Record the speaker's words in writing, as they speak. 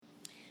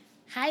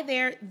Hi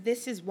there,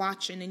 this is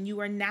Watchin, and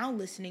you are now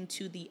listening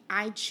to the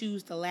I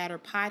Choose the Ladder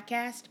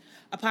podcast,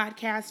 a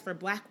podcast for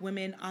Black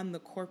women on the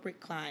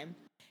corporate climb.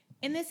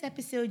 In this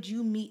episode,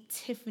 you meet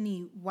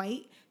Tiffany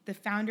White, the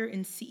founder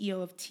and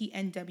CEO of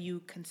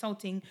TNW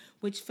Consulting,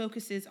 which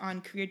focuses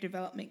on career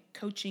development,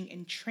 coaching,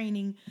 and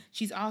training.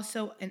 She's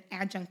also an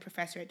adjunct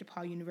professor at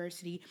DePaul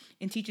University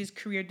and teaches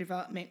career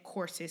development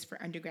courses for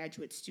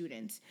undergraduate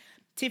students.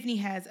 Tiffany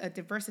has a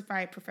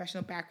diversified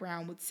professional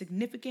background with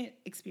significant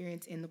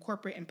experience in the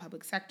corporate and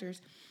public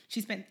sectors.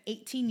 She spent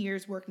 18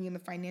 years working in the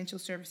financial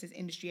services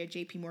industry at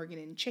JP Morgan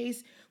and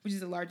Chase, which is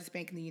the largest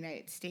bank in the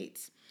United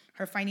States.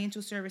 Her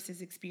financial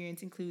services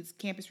experience includes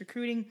campus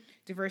recruiting,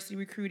 diversity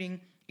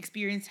recruiting,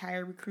 experienced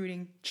hire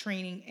recruiting,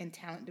 training, and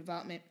talent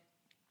development.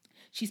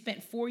 She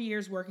spent 4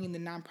 years working in the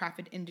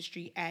nonprofit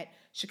industry at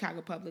Chicago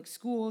Public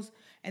Schools,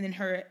 and then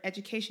her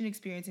education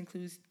experience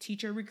includes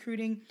teacher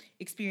recruiting,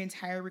 experienced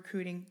hire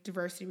recruiting,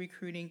 diversity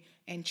recruiting,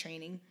 and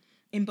training.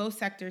 In both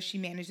sectors, she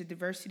managed the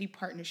diversity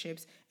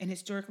partnerships and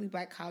historically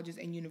Black colleges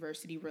and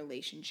university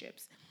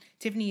relationships.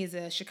 Tiffany is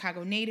a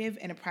Chicago native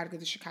and a product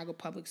of the Chicago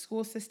Public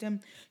School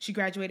System. She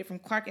graduated from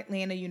Clark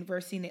Atlanta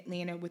University in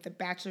Atlanta with a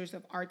Bachelor's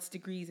of Arts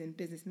degrees in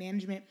Business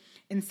Management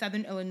and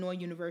Southern Illinois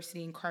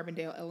University in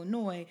Carbondale,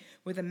 Illinois,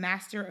 with a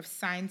Master of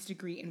Science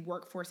degree in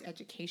Workforce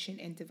Education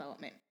and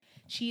Development.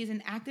 She is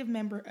an active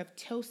member of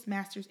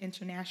Toastmasters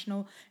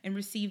International and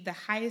received the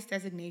highest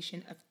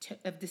designation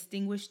of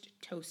Distinguished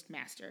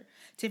Toastmaster.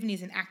 Tiffany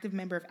is an active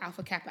member of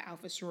Alpha Kappa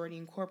Alpha Sorority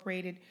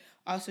Incorporated.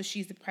 Also,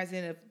 she's the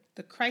president of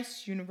the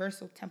Christ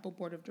Universal Temple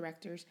Board of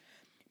Directors.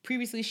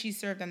 Previously, she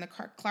served on the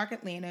Clark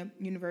Atlanta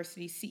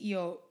University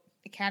CEO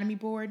Academy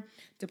Board,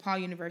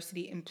 DePaul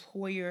University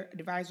Employer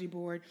Advisory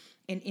Board,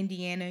 and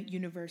Indiana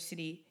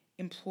University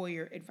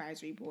Employer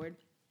Advisory Board.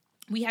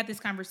 We had this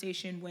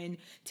conversation when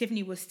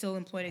Tiffany was still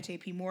employed at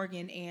JP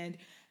Morgan, and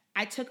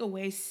I took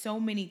away so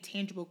many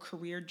tangible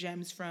career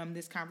gems from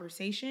this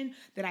conversation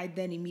that I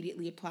then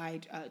immediately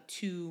applied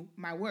to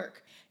my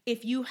work.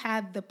 If you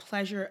had the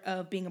pleasure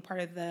of being a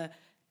part of the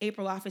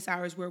April office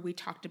hours where we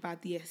talked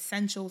about the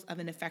essentials of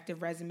an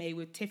effective resume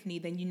with Tiffany,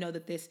 then you know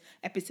that this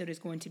episode is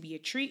going to be a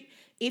treat.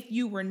 If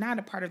you were not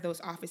a part of those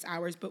office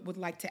hours but would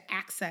like to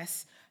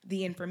access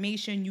the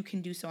information, you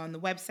can do so on the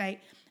website,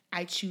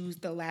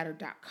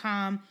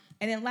 ichoosetheladder.com.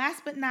 And then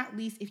last but not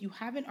least, if you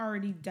haven't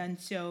already done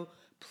so,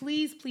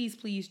 please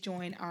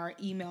join our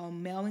email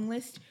mailing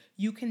list.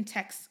 You can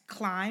text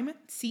CLIMB,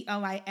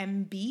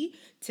 C-L-I-M-B,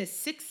 to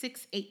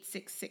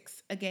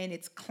 66866. Again,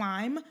 it's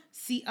CLIMB,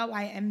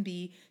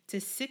 C-L-I-M-B, to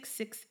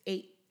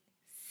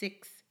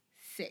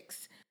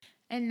 66866.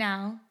 And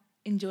now,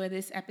 enjoy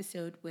this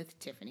episode with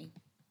Tiffany.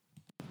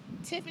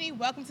 Tiffany,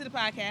 welcome to the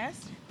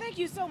podcast. Thank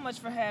you so much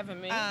for having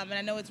me. And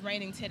I know it's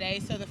raining today,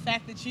 so the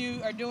fact that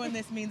you are doing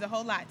this means a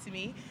whole lot to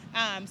me.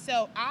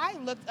 So I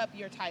looked up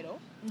your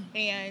title,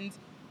 and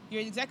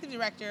you're executive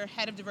director,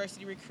 head of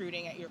diversity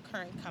recruiting at your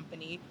current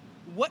company.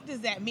 What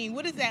does that mean?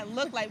 What does that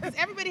look like? Because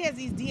everybody has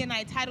these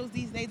D&I titles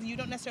these days, and you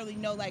don't necessarily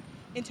know, like,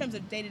 in terms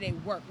of day-to-day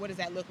work, what does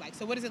that look like?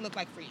 So what does it look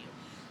like for you?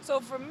 So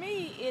for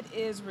me, it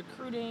is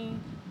recruiting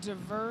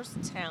diverse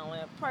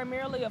talent,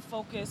 primarily a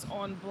focus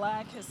on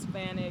Black,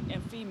 Hispanic,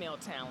 and female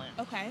talent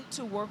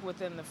to work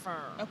within the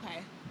firm.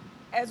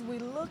 As we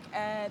look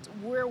at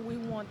where we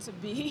want to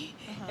be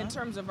in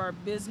terms of our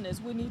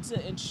business, we need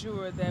to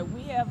ensure that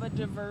we have a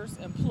diverse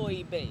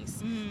employee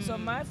base. So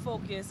my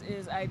focus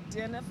is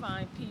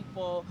identifying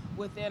people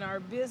within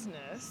our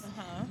business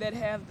that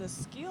have the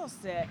skill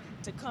set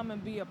to come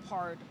and be a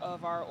part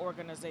of our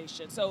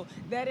organization. So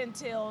that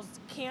entails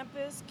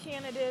campus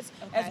candidates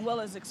as well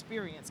as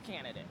experienced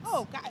candidates.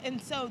 Oh, God.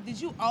 And so did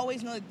you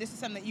always know that this is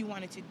something that you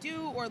wanted to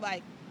do, or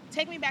like,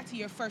 take me back to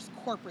your first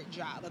corporate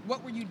job. Like,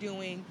 what were you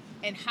doing,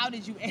 and how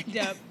did you end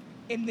up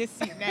in this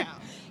seat now?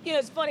 You know,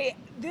 it's funny.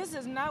 This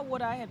is not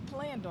what I had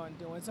planned on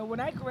doing. So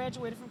when I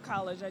graduated from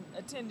college, I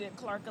attended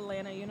Clark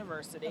Atlanta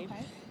University.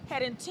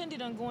 Had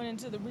intended on going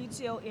into the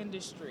retail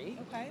industry.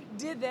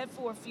 Did that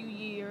for a few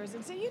years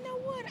and said, you know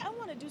what, I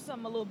want to do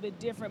something a little bit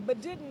different, but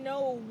didn't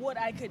know what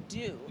I could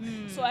do.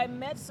 So I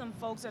met some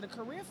folks at a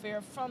career fair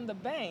from the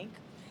bank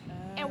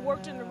and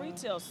worked in the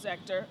retail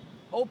sector,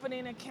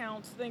 opening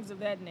accounts, things of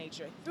that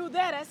nature. Through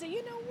that, I said,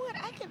 you know what,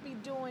 I could be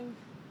doing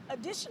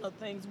additional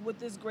things with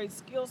this great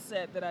skill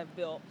set that I've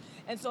built.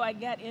 And so I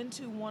got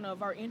into one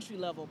of our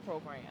entry-level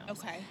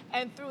programs.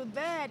 And through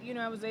that, you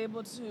know, I was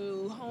able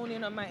to hone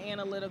in on my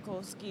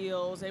analytical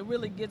skills and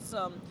really get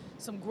some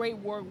great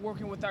work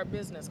working with our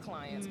business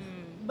clients.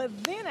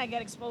 But then I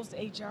got exposed to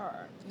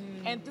HR.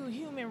 And through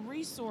human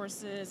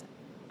resources,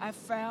 I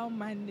found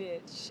my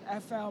niche. I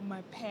found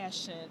my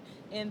passion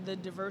in the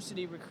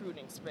diversity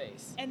recruiting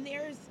space. And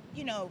there's,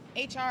 you know,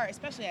 HR,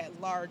 especially at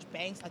large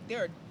banks, like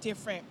there are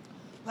different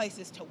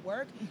places to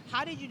work.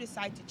 How did you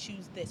decide to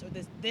choose this, or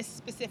this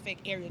specific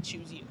area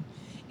choose you?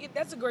 Yeah,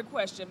 that's a great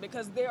question,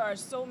 because there are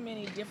so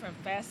many different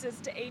facets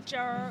to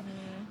HR.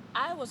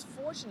 I was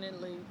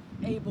fortunately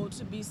able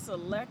to be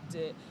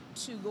selected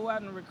to go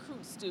out and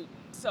recruit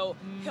students. So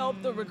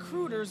help the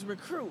recruiters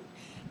recruit.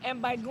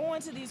 And by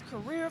going to these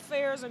career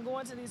fairs and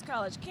going to these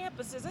college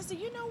campuses, I said,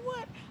 you know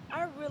what?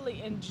 I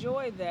really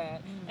enjoy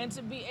that. And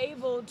to be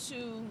able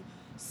to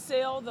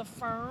sell the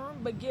firm,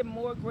 but get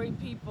more great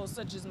people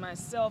such as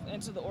myself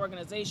into the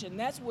organization,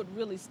 that's what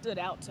really stood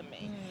out to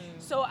me.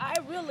 So I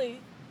really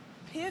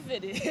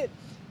pivoted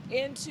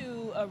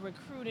into a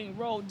recruiting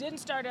role. Didn't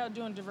start out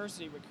doing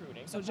diversity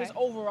recruiting, so just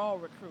overall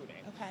recruiting.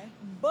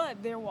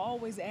 But there were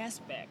always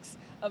aspects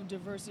of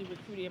diversity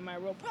recruiting in my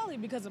role, probably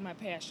because of my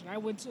passion. I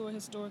went to a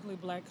historically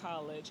black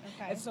college,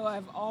 and so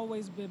I've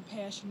always been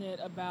passionate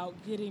about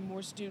getting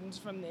more students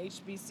from the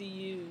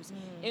HBCUs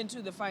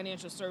into the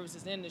financial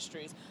services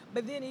industries.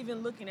 But then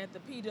even looking at the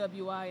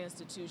PWI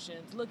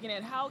institutions, looking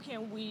at how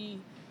can we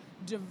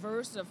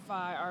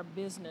diversify our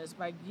business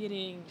by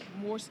getting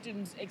more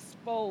students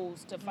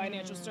exposed to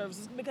financial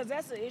services, because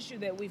that's the issue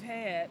that we've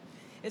had,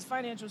 is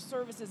financial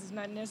services is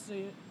not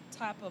necessarily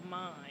top of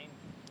mind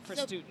for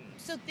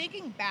students. So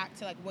thinking back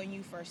to like when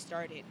you first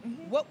started,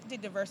 what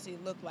did diversity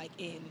look like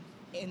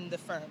in the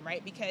firm,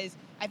 right? Because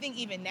I think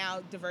even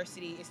now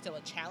diversity is still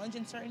a challenge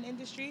in certain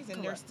industries,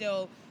 and there's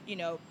still,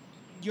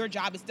 your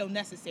job is still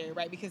necessary,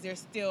 right? Because there's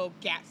still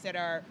gaps that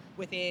are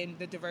within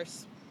the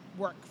diverse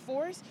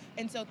workforce.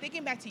 And so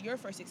thinking back to your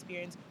first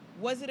experience,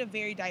 was it a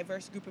very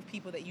diverse group of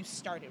people that you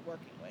started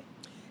working with?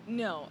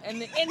 No.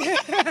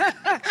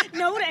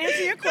 No, to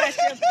answer your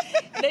question,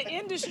 the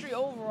industry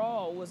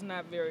overall was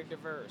not very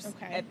diverse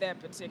at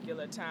that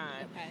particular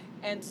time.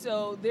 And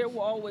so there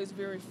were always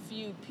very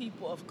few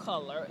people of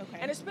color,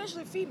 and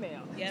especially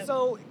female.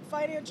 So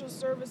financial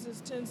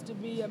services tends to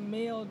be a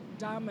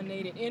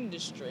male-dominated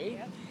industry.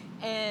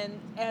 And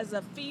as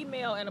a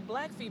female and a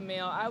black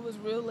female, I was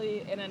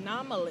really an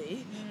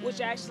anomaly, which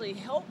actually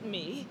helped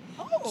me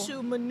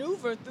to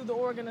maneuver through the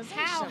organization.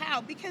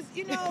 How? Because,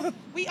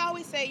 we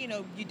always say,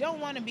 you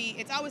don't want to be,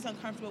 it's always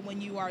uncomfortable when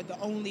you are the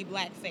only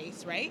black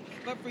face, right?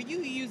 But for you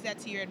use that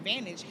to your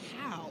advantage.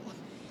 How?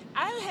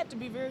 I had to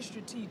be very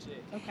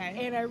strategic.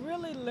 And I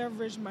really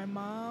leveraged my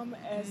mom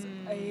as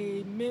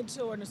a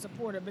mentor and a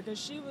supporter, because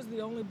she was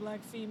the only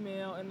black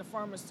female in the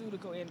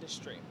pharmaceutical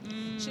industry.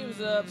 She was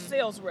a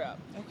sales rep.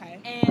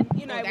 And,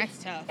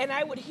 that's tough. And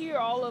I would hear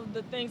all of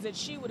the things that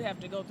she would have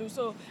to go through.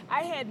 So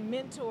I had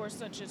mentors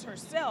such as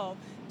herself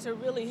to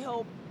really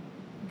help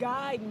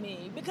guide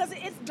me, because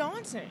it's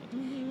daunting.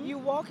 You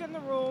walk in the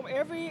room,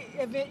 every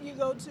event you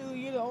go to,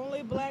 you're the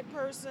only black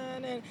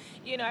person,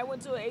 and I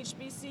went to a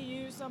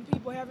HBCU. Some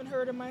people haven't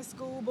heard of my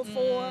school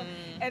before,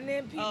 and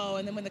then people.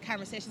 And then when the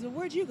conversations, well,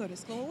 where'd you go to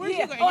school? Where'd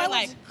you go? And you're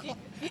like,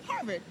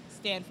 Harvard,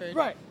 Stanford,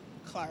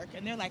 Clark,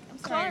 and they're like, I'm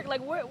sorry. Clark,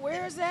 like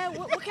where is that?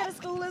 What kind of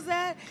school is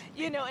that?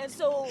 And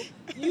so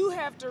you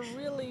have to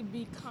really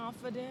be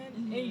confident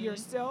in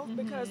yourself,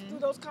 because through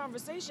those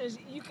conversations,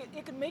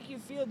 it can make you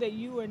feel that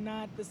you are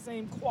not the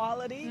same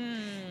quality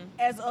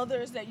as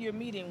others that you're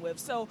meeting with.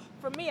 So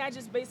for me, I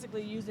just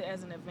basically use it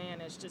as an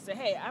advantage to say,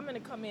 hey, I'm going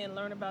to come in,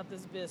 learn about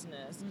this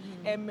business,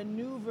 and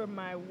maneuver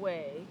my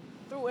way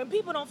through. And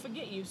people don't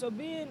forget you. So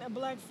being a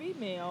black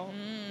female,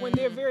 when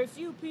there are very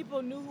few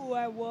people knew who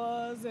I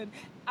was, and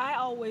I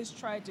always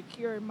tried to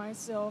carry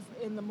myself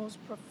in the most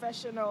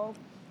professional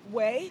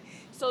way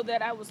so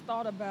that I was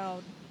thought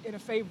about in a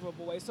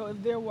favorable way. So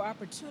if there were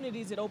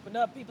opportunities that opened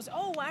up, people say,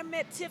 oh, I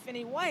met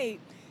Tiffany White.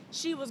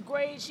 She was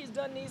great. She's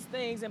done these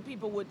things. And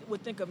people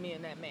would think of me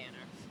in that manner.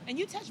 And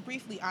you touched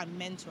briefly on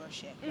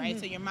mentorship, right?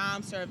 So your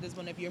mom served as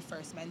one of your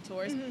first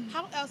mentors.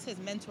 How else has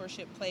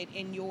mentorship played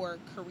in your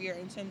career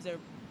in terms of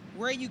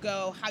where you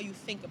go, how you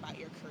think about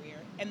your career?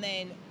 And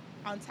then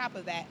on top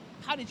of that,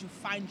 how did you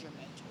find your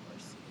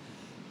mentors?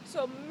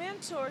 So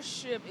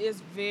mentorship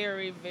is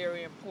very,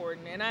 very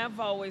important. And I've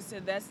always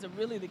said that's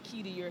really the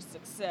key to your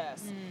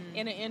success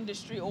in an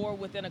industry or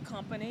within a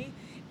company.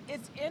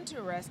 It's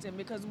interesting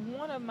because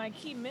one of my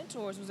key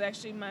mentors was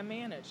actually my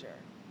manager.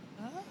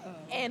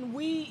 And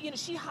we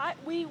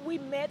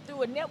met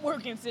through a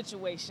networking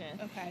situation.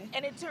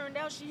 And it turned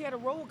out she had a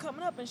role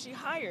coming up and she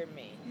hired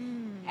me.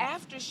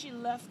 After she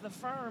left the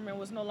firm and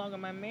was no longer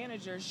my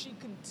manager, she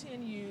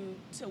continued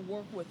to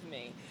work with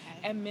me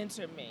and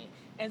mentor me.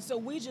 And so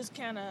we just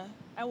kind of,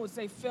 I would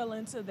say, fell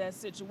into that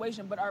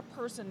situation, but our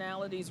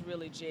personalities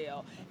really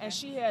gel. And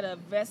she had a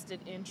vested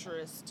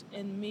interest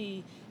in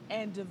me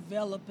and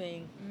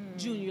developing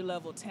junior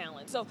level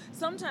talent. So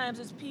sometimes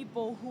it's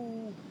people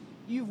who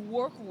you've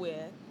worked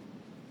with,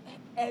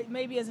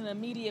 maybe as an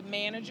immediate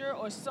manager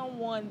or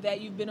someone that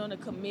you've been on a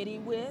committee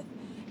with.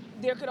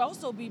 There could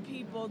also be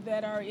people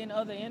that are in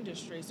other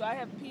industries. So I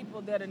have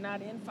people that are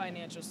not in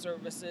financial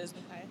services,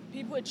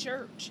 people at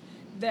church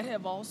that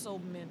have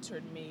also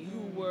mentored me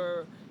who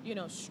were,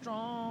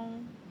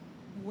 strong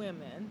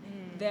women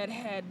that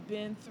had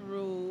been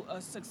through a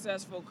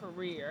successful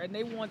career, and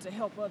they want to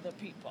help other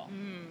people.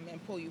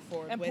 And pull you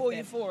forward. And pull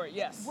you forward,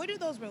 yes. What do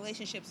those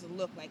relationships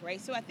look like,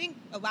 right? So I think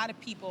a lot of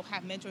people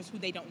have mentors who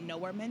they don't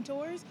know are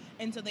mentors,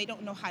 and so they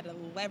don't know how to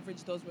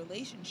leverage those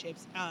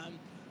relationships.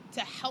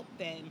 to help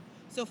them.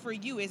 So for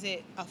you, is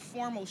it a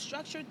formal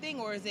structured thing,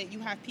 or is it you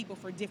have people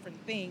for different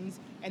things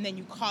and then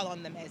you call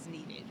on them as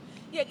needed?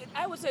 Yeah,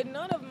 I would say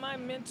none of my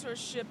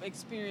mentorship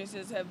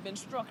experiences have been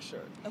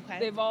structured. Okay.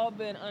 They've all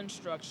been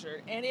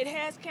unstructured. And it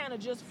has kind of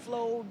just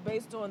flowed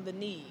based on the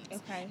needs.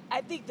 Okay.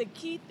 I think the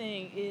key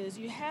thing is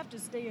you have to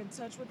stay in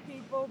touch with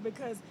people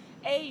because,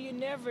 A, you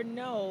never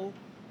know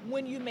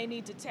when you may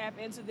need to tap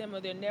into them or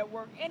their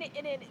network, and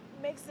it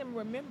makes them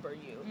remember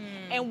you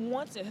and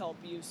want to help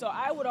you. So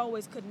I would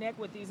always connect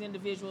with these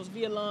individuals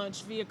via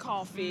lunch, via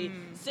coffee,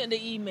 send an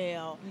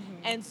email.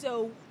 And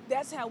so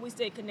that's how we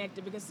stay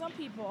connected, because some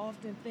people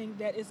often think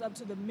that it's up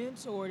to the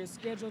mentor to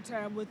schedule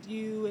time with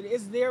you. It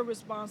is their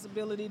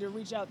responsibility to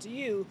reach out to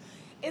you.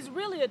 It's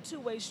really a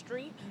two-way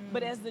street,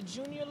 but as the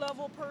junior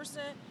level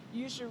person,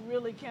 you should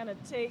really kind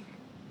of take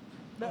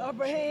the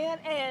upper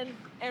hand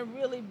and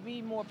really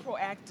be more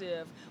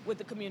proactive with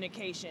the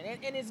communication.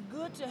 And it's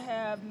good to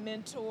have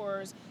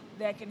mentors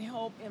that can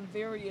help in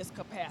various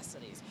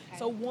capacities. Okay.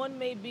 So one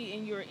may be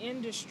in your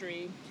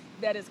industry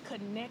that is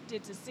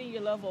connected to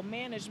senior level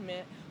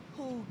management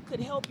who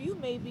could help you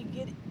maybe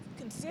get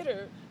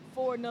considered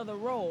for another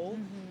role.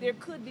 There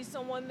could be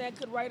someone that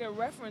could write a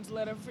reference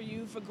letter for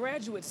you for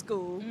graduate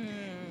school.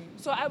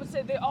 So I would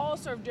say they all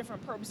serve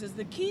different purposes.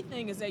 The key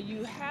thing is that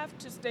you have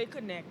to stay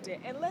connected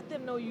and let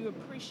them know you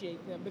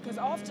appreciate them, because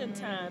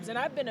oftentimes, and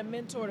I've been a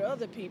mentor to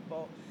other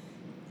people,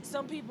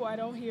 some people I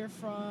don't hear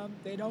from,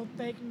 they don't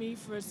thank me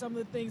for some of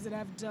the things that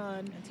I've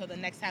done. Until the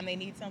next time they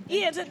need something?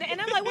 Yeah, and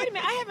I'm like, wait a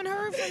minute, I haven't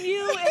heard from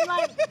you in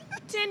like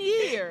 10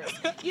 years.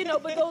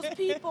 But those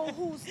people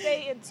who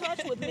stay in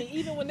touch with me,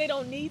 even when they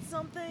don't need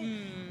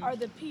something, are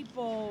the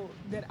people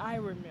that I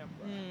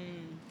remember.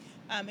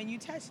 And you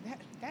touched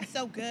that. That's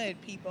so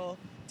good, people.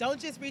 Don't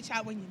just reach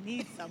out when you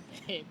need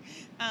something,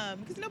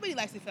 because nobody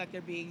likes to feel like they're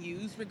being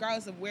used,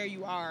 regardless of where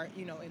you are,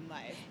 in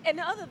life. And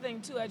the other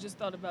thing, too, I just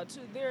thought about,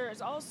 too, there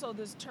is also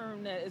this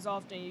term that is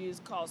often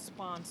used called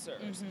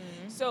sponsors.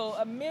 So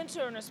a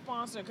mentor and a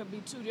sponsor could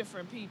be two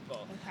different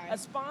people. Okay. A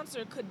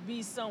sponsor could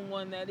be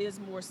someone that is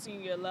more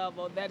senior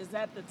level, that is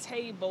at the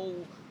table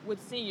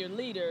with senior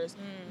leaders,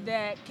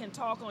 that can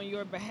talk on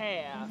your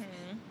behalf,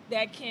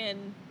 that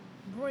can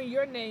bring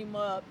your name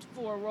up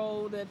for a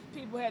role that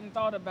people hadn't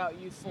thought about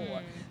you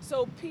for.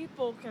 So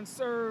people can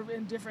serve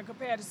in different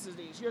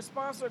capacities. Your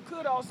sponsor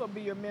could also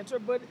be your mentor,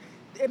 but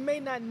it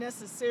may not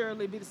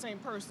necessarily be the same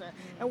person.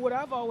 And what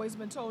I've always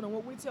been told, and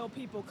what we tell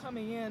people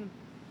coming in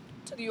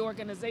to the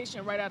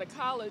organization right out of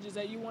college, is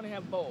that you want to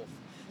have both.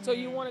 So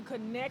you want to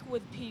connect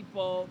with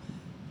people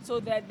so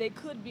that they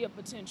could be a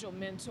potential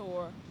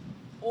mentor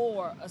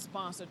or a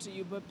sponsor to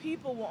you, but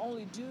people will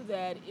only do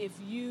that if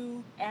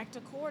you act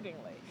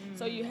accordingly.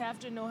 So you have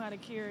to know how to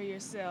carry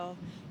yourself,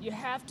 you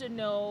have to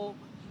know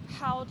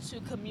how to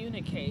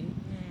communicate,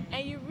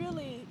 and you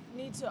really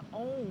need to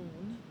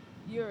own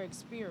your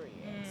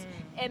experience.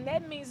 And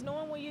that means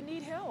knowing when you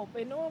need help,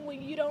 and knowing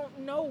when you don't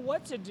know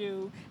what to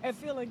do, and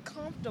feeling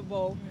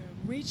comfortable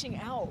reaching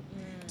out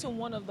to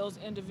one of those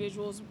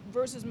individuals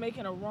versus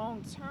making a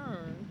wrong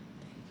turn.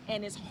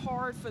 And it's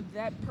hard for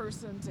that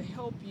person to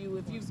help you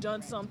if you've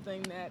done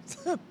something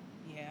that's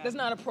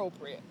not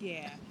appropriate.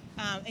 Yeah.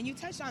 And you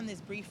touched on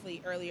this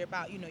briefly earlier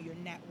about, your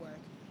network.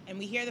 And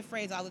we hear the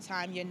phrase all the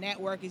time, your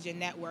network is your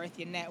net worth,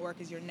 your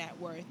network is your net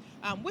worth,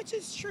 which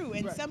is true.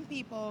 And some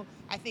people,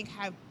 I think,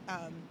 have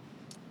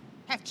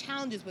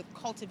challenges with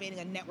cultivating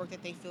a network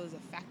that they feel is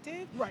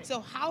effective. Right. So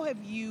how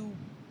have you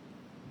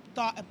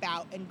thought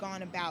about and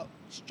gone about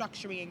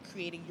structuring and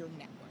creating your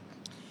network?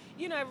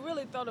 I've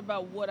really thought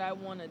about what I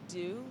want to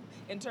do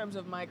in terms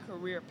of my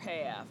career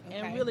path,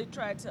 and really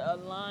tried to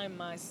align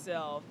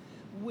myself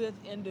with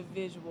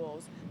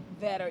individuals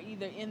that are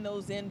either in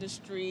those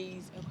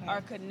industries, are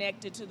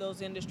connected to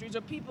those industries,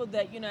 or people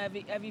that,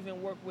 I've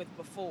even worked with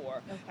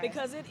before.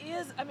 Because it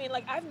is,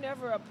 I've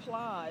never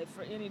applied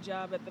for any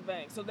job at the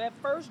bank. So that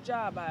first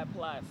job I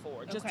applied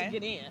for, just to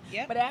get in.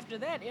 Yep. But after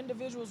that,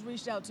 individuals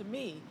reached out to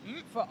me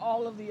for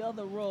all of the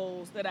other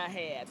roles that I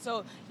had.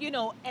 So,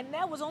 and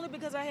that was only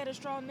because I had a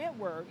strong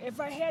network.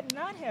 If I had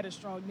not had a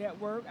strong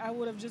network, I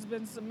would have just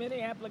been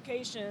submitting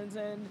applications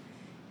and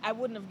I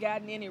wouldn't have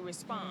gotten any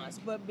response.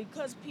 But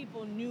because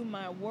people knew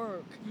my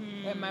work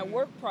and my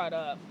work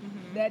product,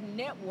 that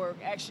network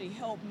actually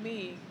helped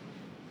me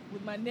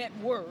with my net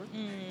worth.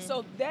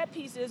 So that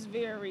piece is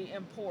very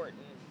important.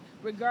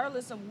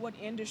 Regardless of what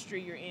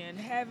industry you're in,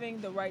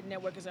 having the right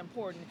network is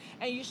important.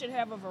 And you should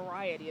have a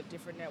variety of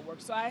different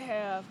networks. So I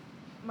have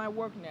my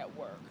work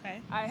network.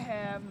 I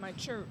have my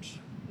church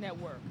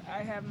network. I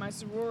have my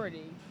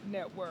sorority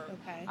network.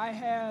 I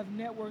have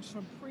networks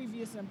from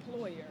previous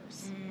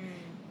employers.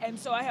 And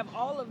so I have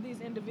all of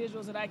these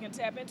individuals that I can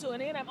tap into.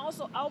 And then I'm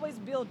also always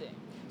building.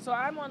 So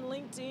I'm on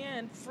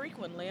LinkedIn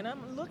frequently, and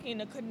I'm looking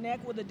to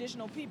connect with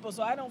additional people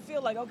so I don't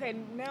feel like, okay,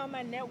 now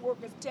my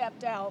network is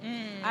tapped out.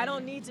 I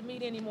don't need to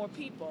meet any more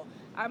people.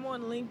 I'm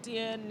on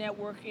LinkedIn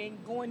networking,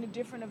 going to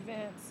different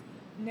events,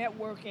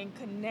 networking,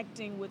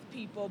 connecting with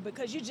people,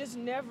 because you just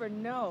never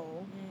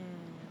know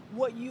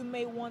what you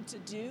may want to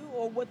do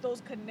or what those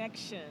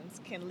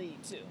connections can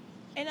lead to.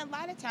 And a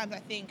lot of times I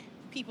think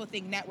people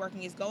think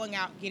networking is going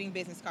out, getting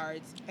business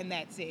cards, and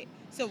that's it.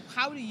 So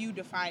how do you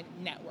define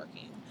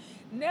networking?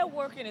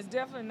 Networking is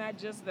definitely not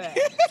just that.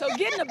 So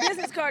getting a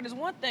business card is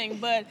one thing,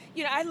 but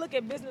I look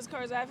at business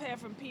cards I've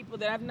had from people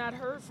that I've not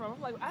heard from.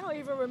 I'm like, I don't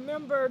even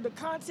remember the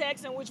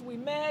context in which we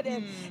met,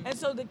 and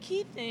so the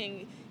key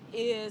thing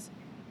is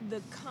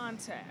the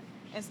contact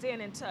and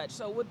staying in touch.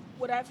 So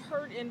what I've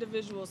heard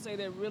individuals say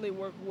that really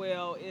work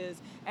well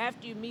is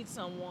after you meet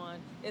someone,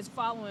 is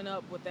following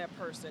up with that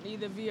person,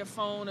 either via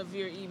phone or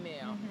via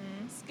email.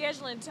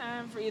 Scheduling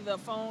time for either a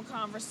phone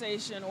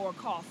conversation or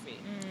coffee.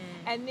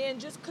 And then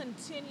just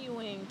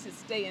continuing to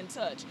stay in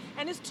touch.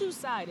 And it's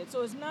two-sided.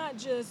 So it's not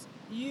just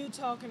you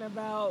talking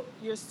about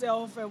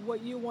yourself and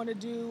what you want to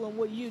do and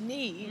what you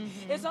need.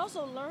 It's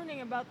also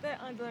learning about that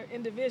other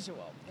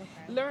individual.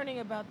 Learning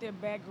about their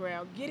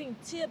background, getting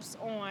tips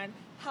on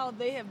how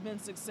they have been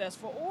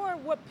successful or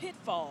what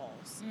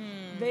pitfalls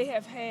they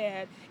have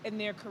had in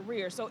their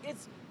career. So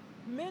it's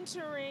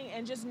mentoring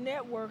and just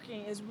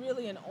networking is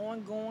really an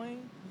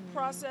ongoing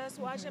process,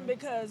 watching,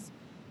 because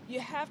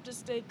you have to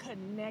stay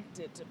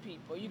connected to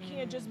people. You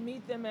can't just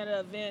meet them at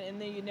an event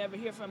and then you never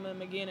hear from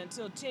them again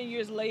until 10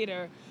 years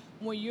later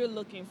when you're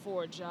looking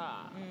for a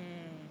job.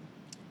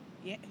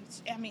 Yeah,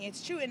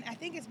 it's true, and I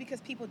think it's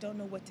because people don't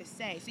know what to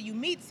say. So you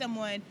meet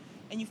someone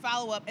and you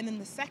follow up, and then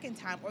the second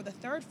time or the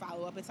third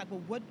follow-up, it's like,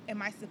 well, what am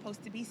I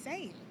supposed to be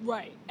saying?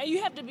 Right, and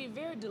you have to be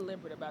very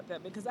deliberate about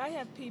that, because I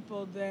have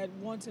people that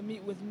want to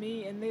meet with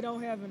me and they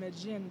don't have an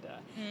agenda,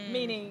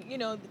 meaning,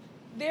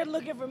 they're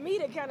looking for me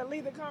to kind of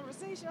lead the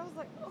conversation. I was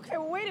like, okay,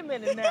 well, wait a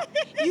minute now.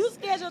 You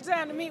schedule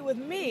time to meet with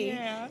me.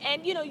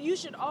 And, you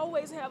should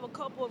always have a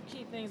couple of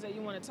key things that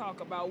you want to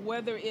talk about,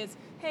 whether it's,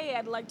 hey,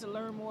 I'd like to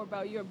learn more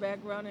about your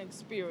background and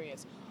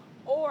experience,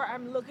 or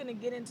I'm looking to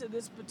get into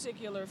this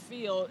particular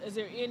field. Is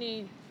there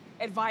any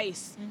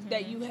advice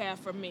that you have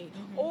for me?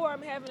 Or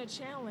I'm having a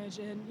challenge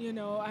and,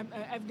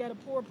 I've got a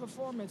poor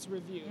performance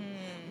review.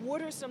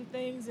 What are some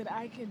things that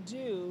I can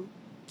do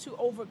to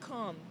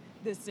overcome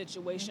this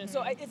situation?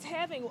 So it's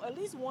having at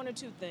least one or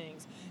two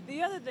things.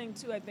 The other thing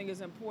too I think is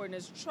important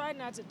is try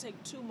not to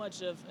take too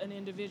much of an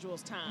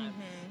individual's time.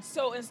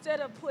 So instead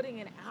of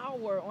putting an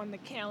hour on the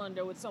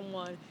calendar with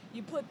someone,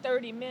 you put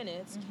 30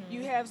 minutes.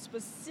 You have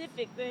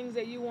specific things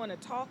that you want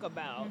to talk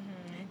about.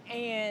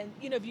 And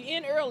if you're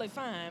in early,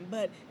 fine,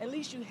 but at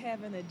least you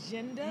have an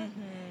agenda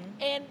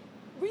and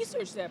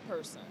research that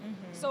person.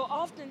 So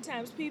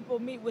oftentimes people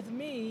meet with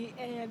me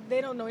and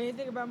they don't know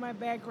anything about my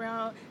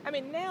background. I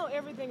mean, now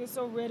everything is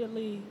so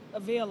readily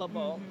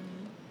available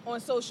on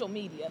social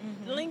media.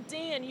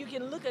 LinkedIn, you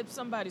can look at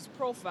somebody's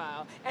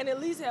profile and at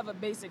least have a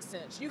basic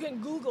sense. You can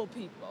Google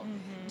people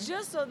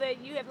just so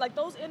that you have, like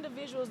those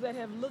individuals that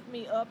have looked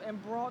me up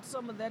and brought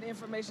some of that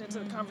information into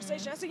the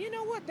conversation. I said, you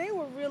know what? They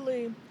were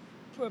really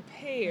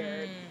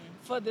prepared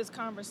for this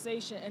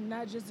conversation and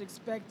not just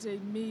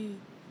expecting me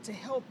to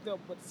help them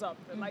with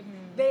something. Like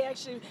they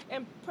actually,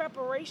 and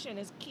preparation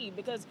is key,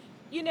 because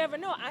you never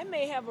know. I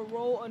may have a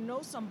role or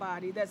know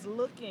somebody that's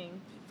looking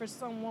for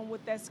someone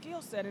with that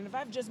skill set. And if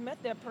I've just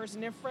met that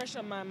person, they're fresh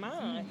on my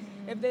mind.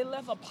 If they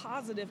left a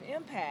positive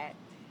impact,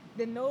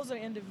 then those are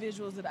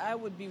individuals that I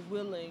would be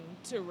willing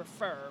to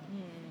refer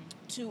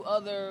to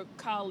other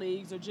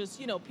colleagues or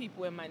just,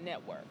 people in my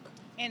network.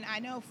 And I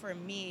know for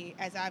me,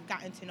 as I've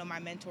gotten to know my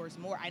mentors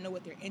more, I know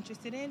what they're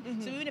interested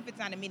in. So even if it's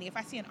not a meeting, if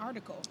I see an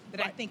article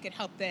that I think could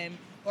help them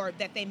or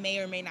that they may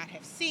or may not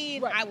have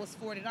seen, I will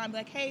forward it on. Be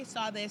like, hey,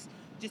 saw this.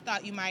 Just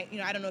thought you might,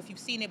 I don't know if you've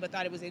seen it, but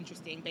thought it was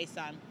interesting based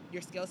on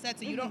your skill set.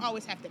 So you don't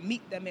always have to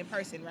meet them in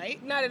person, right?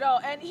 Not at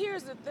all. And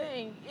here's the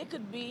thing. It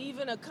could be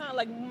even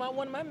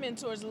one of my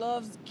mentors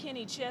loves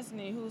Kenny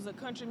Chesney, who's a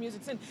country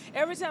music singer.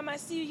 Every time I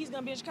see he's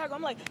going to be in Chicago,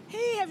 I'm like,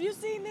 hey, have you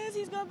seen this?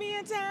 He's going to be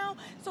in town.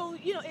 So,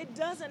 it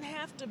doesn't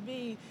have to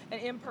be an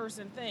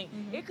in-person thing.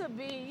 It could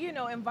be,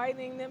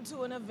 inviting them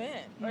to an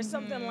event or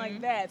something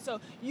like that.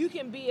 So you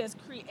can be as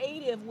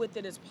creative with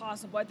it as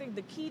possible. I think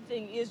the key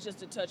thing is just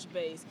to touch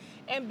base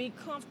and be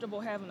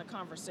comfortable having a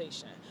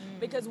conversation.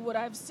 Because what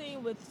I've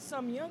seen with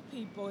some young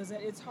people is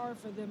that it's hard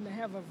for them to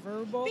have a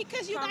verbal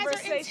because you guys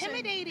are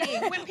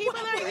intimidating when people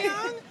are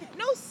young.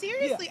 No,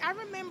 seriously. I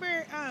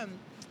remember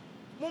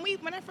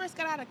when I first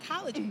got out of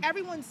college,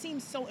 everyone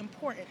seems so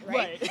important,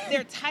 right?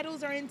 Their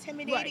titles are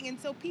intimidating, and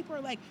so people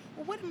are like,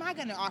 well, what am I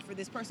going to offer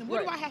this person?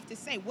 What do I have to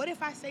say? What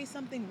if I say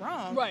something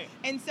wrong?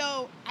 And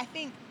so I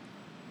think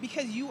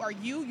because you are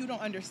you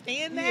don't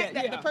understand that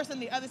the person on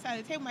the other side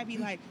of the table might be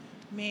like,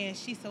 man,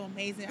 she's so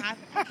amazing.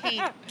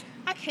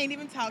 I can't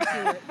even talk to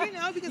her,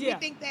 because we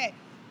think that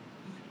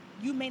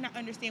you may not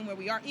understand where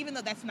we are, even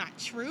though that's not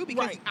true,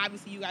 because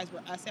obviously you guys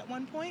were us at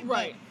one point.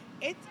 But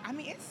it's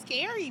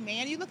scary,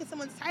 man. You look at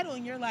someone's title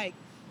and you're like,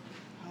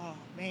 oh,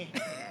 man.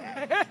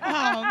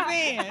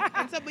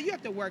 And so, but you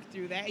have to work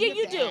through that. Yeah,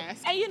 you do.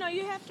 Ask. And,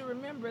 you have to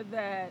remember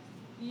that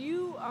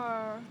you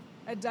are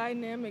a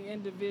dynamic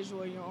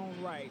individual in your own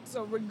right.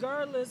 So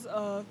regardless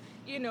of,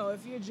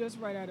 if you're just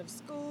right out of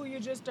school, you're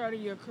just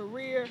starting your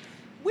career,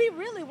 we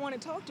really want to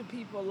talk to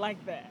people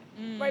like that,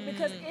 right?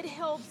 Because it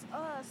helps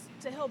us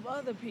to help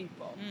other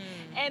people.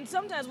 And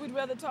sometimes we'd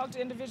rather talk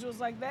to individuals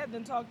like that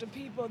than talk to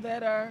people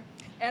that are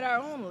at our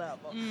own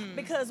level,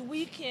 because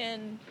we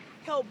can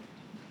help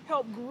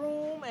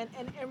groom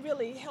and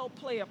really help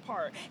play a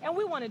part. And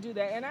we want to do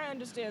that. And I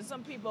understand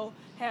some people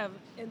have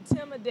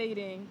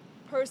intimidating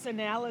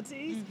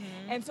personalities,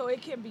 and so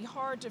it can be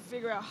hard to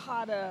figure out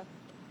how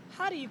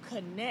do you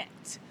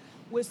connect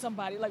with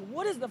somebody. Like,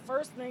 what is the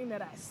first thing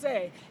that I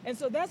say? And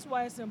so that's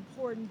why it's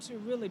important to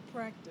really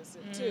practice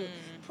it too.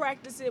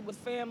 Practice it with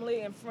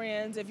family and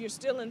friends. If you're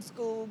still in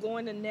school,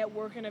 going to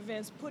networking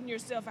events, putting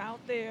yourself out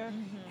there,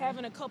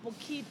 having a couple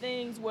key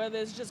things, whether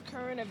it's just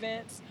current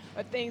events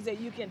or things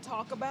that you can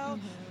talk about,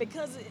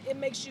 because it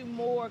makes you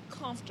more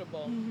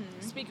comfortable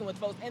speaking with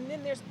folks. And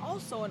then there's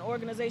also an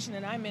organization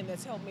that I'm in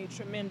that's helped me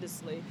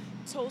tremendously,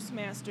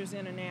 Toastmasters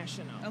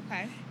International.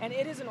 Okay. And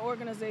it is an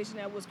organization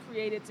that was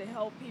created to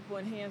help people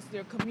enhance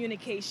their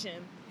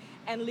communication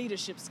and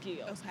leadership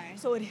skills. Okay.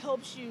 So it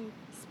helps you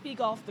speak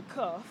off the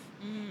cuff,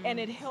 and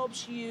it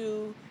helps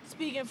you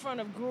speak in front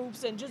of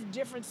groups and just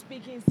different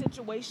speaking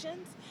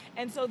situations.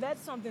 And so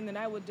that's something that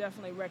I would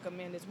definitely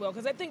recommend as well,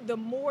 because I think the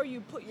more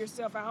you put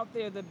yourself out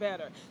there, the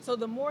better. So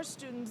the more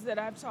students that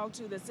I've talked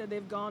to that said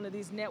they've gone to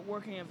these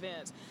networking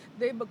events,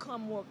 they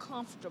become more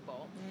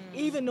comfortable,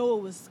 even though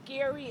it was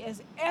scary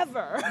as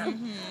ever.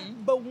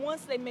 But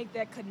once they make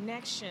that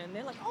connection,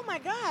 they're like, oh my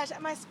gosh,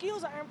 my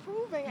skills are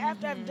improving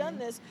after I've done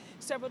this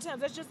several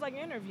times. That's just like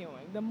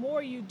interviewing. The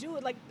more you do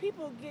it, like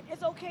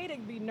it's okay to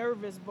be nervous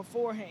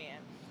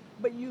beforehand,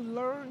 but you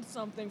learn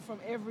something from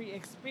every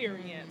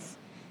experience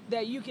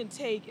that you can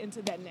take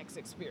into that next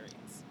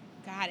experience.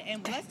 Got it.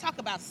 And let's talk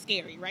about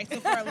scary, right? So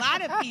for a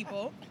lot of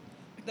people,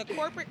 the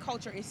corporate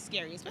culture is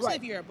scary, especially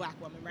if you're a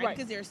Black woman, right?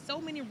 Because there's so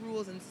many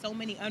rules and so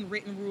many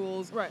unwritten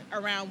rules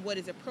around what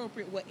is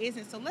appropriate, what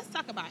isn't. So let's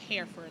talk about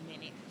hair for a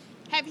minute.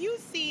 Have you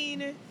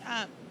seen,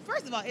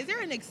 first of all, is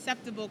there an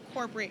acceptable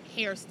corporate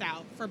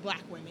hairstyle for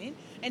Black women?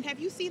 And have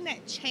you seen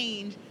that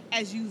change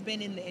as you've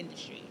been in the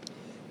industry?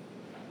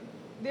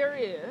 There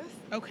is.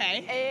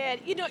 Okay. And,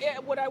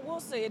 what I will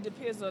say, it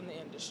depends on the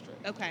industry.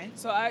 Okay.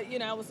 So,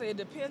 I would say it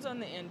depends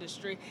on the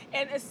industry.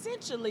 And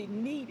essentially,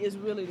 neat is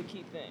really the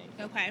key thing.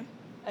 Okay.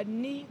 A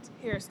neat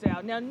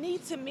hairstyle. Now,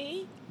 neat to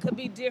me could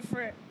be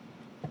different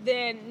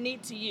than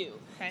neat to you.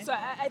 Okay. So,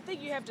 I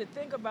think you have to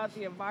think about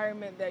the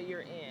environment that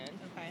you're in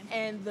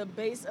and the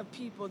base of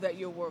people that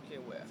you're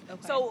working with.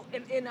 Okay. So,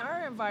 in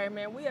our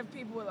environment, we have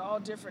people with all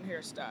different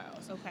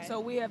hairstyles. Okay.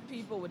 So, we have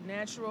people with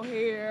natural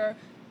hair,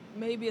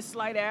 maybe a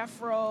slight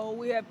afro.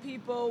 We have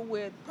people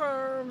with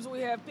perms.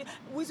 We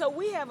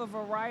have a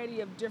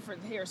variety of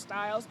different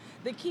hairstyles.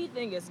 The key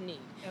thing is neat.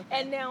 Okay.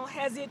 And now,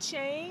 has it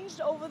changed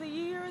over the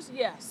years?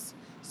 Yes.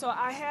 So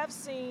I have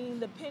seen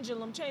the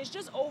pendulum change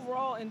just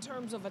overall in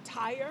terms of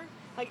attire.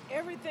 Like,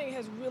 everything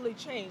has really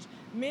changed.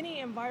 Many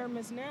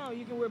environments now,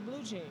 you can wear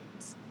blue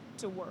jeans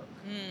to work.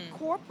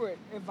 Corporate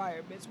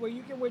environments where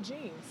you can wear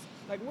jeans.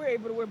 Like, we're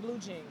able to wear blue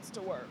jeans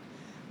to work.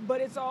 But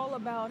it's all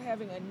about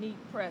having a neat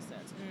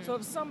presence. So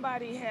if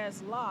somebody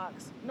has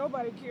locks,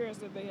 nobody cares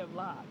that they have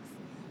locks.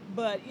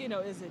 But,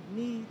 is it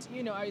neat?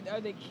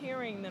 Are they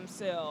carrying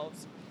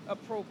themselves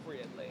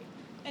appropriately?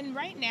 And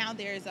right now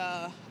there's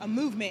a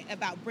movement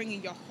about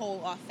bringing your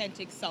whole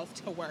authentic self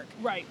to work.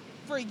 Right.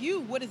 For you,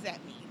 what does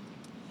that mean?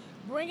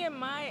 Bringing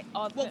my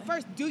Well,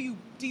 first, do you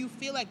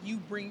feel like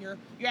you're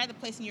at the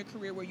place in your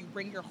career where you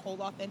bring your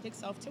whole authentic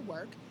self to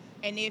work?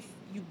 And if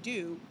you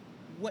do,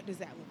 what does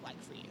that look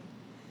like for you?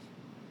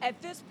 At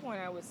this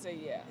point, I would say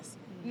yes.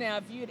 Now,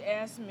 if you'd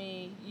asked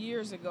me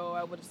years ago,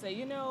 I would have said,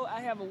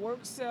 I have a work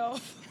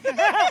self and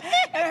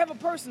I have a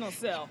personal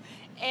self.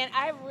 And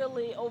I've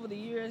really, over the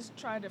years,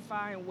 tried to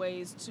find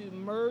ways to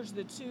merge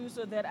the two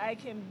so that I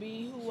can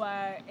be who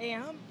I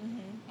am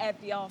at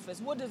the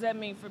office. What does that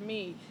mean for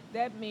me?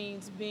 That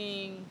means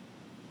being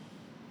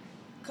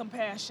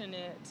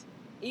compassionate,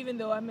 even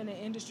though I'm in an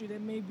industry that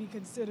may be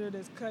considered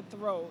as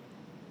cutthroat.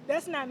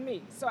 That's not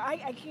me. So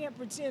I can't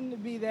pretend to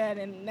be that,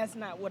 and that's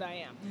not what I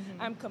am.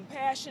 I'm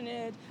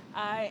compassionate.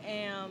 I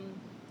am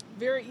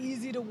very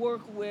easy to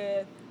work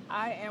with.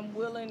 I am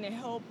willing to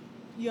help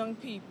young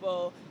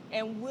people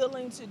and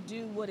willing to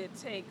do what it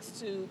takes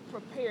to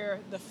prepare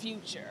the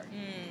future.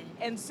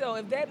 And so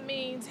if that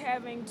means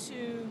having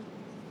to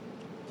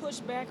push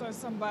back on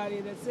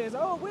somebody that says,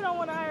 oh, we don't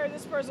want to hire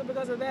this person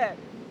because of that,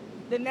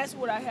 then that's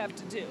what I have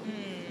to do.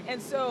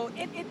 And so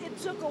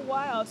it took a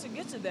while to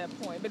get to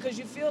that point, because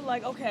you feel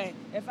like, okay,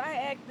 if I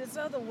act this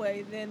other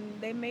way, then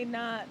they may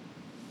not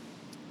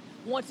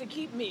want to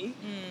keep me,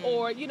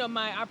 or,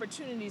 my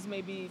opportunities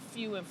may be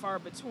few and far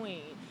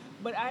between.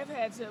 But I've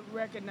had to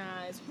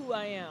recognize who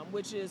I am,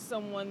 which is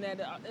someone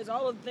that is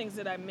all of the things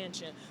that I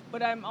mentioned,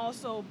 but I'm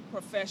also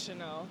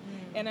professional,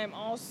 and I'm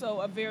also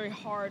a very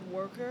hard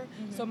worker.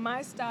 So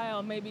my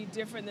style may be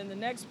different than the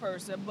next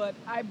person, but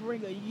I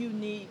bring a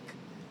unique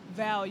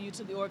value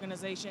to the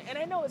organization. And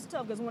I know it's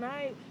tough, because when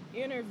I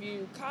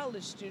interview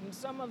college students,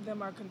 some of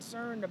them are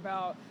concerned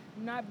about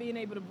not being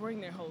able to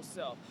bring their whole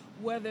self,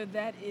 whether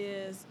that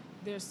is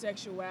their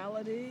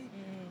sexuality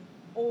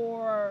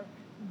or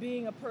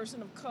being a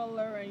person of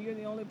color and you're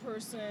the only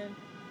person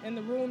in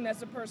the room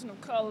that's a person of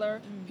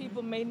color.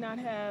 People may not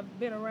have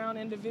been around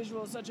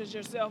individuals such as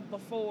yourself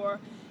before.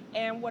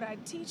 And what I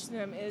teach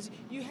them is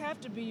you have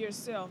to be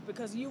yourself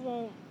because you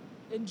won't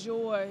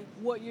enjoy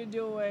what you're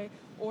doing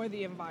or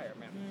the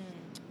environment.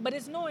 But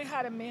it's knowing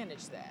how to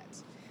manage that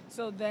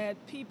so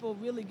that people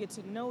really get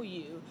to know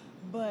you,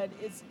 but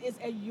it's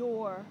at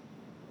your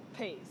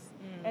pace.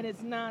 And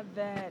it's not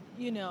that,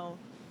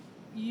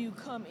 you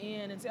come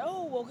in and say,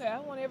 oh, okay, I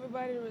want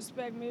everybody to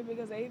respect me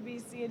because A, B,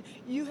 C, and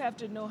you have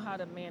to know how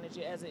to manage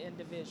it as an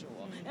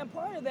individual. And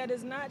part of that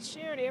is not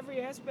sharing every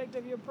aspect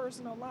of your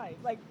personal life.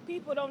 Like,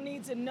 people don't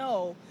need to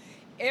know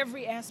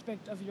every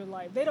aspect of your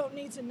life. They don't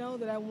need to know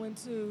that I went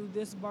to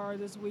this bar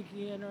this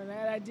weekend or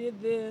that I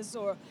did this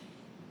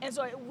and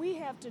so we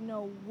have to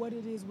know what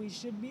it is we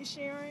should be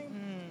sharing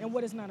and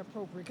what is not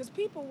appropriate. Because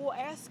people will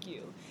ask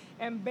you,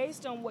 and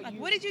based on what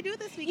what did you do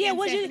this weekend,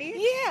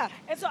 Stephanie?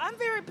 And so I'm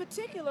very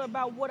particular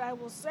about what I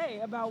will say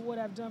about what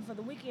I've done for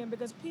the weekend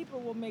because people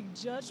will make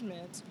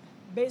judgments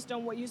based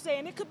on what you say.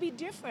 And it could be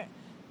different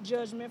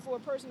judgment for a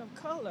person of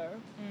color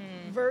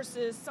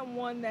versus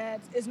someone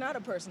that is not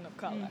a person of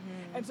color.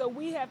 And so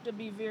we have to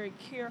be very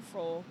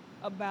careful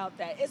about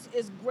that.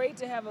 It's great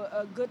to have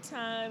a good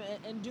time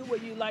and do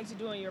what you like to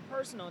do in your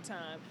personal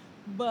time,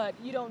 but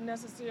you don't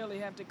necessarily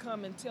have to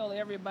come and tell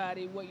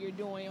everybody what you're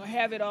doing or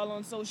have it all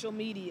on social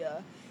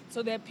media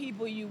so that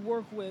people you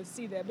work with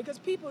see that, because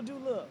people do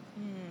look.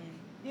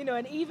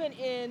 And even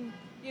in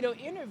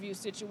interview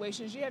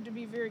situations, you have to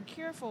be very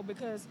careful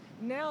because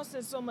now,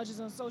 since so much is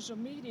on social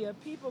media,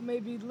 people may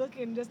be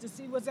looking just to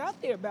see what's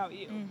out there about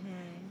you.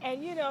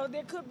 And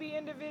there could be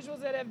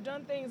individuals that have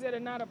done things that are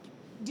not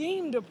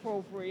deemed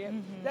appropriate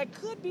that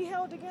could be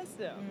held against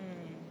them.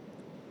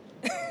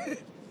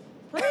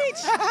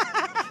 Preach.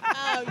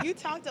 You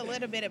talked a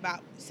little bit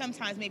about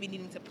sometimes maybe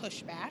needing to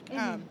push back.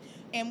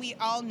 And we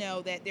all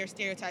know that there's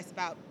stereotypes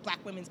about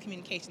Black women's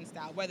communication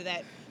style, whether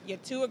that you're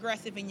too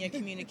aggressive in your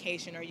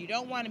communication or you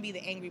don't want to be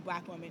the angry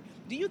Black woman.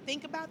 Do you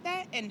think about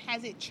that? And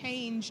has it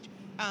changed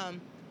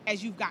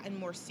as you've gotten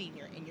more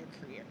senior in your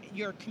career,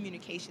 your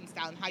communication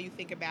style and how you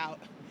think about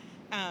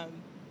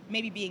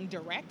maybe being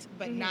direct,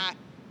 but not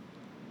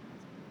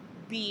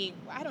being,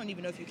 I don't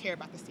even know if you care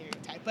about the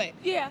stereotype, but...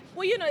 Yeah,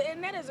 well,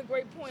 and that is a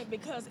great point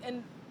because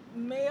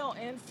male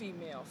and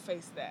female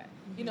face that.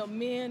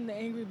 Men, the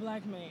angry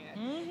Black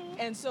man.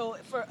 And so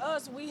for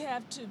us, we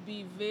have to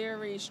be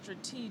very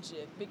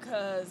strategic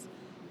because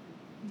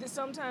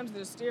sometimes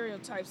the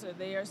stereotypes are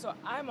there. So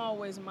I'm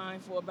always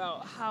mindful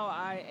about how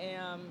I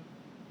am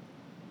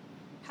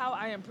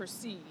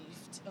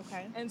perceived.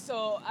 Okay. And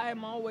so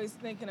I'm always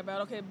thinking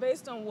about, okay,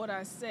 based on what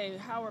I say,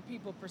 how are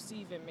people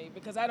perceiving me?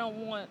 Because I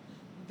don't want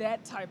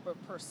that type of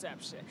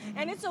perception.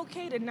 And it's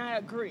okay to not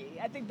agree.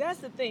 I think that's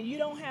the thing. You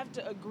don't have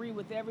to agree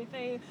with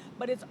everything,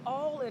 but it's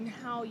all in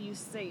how you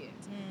say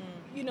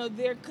it.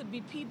 There could be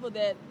people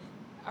that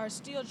are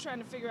still trying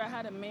to figure out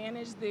how to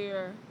manage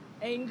their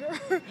anger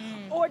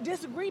or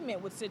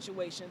disagreement with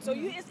situations. So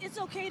it's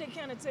okay to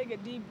kind of take a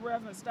deep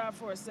breath and stop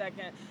for a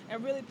second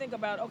and really think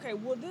about, okay,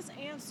 will this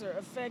answer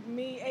affect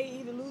me,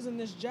 either losing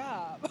this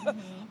job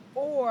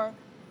or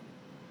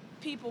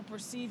people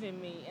perceiving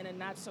me in a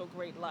not so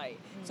great light.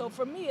 So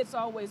for me,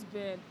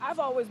 I've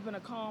always been a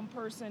calm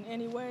person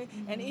anyway,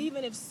 and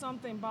even if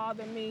something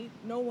bothered me,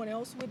 no one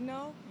else would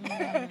know.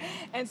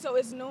 And so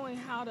it's knowing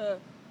how to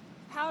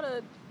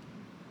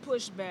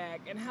push back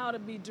and how to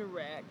be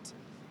direct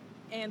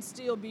and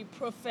still be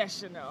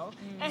professional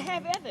and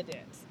have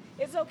evidence.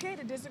 It's okay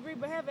to disagree,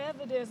 but have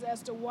evidence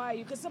as to why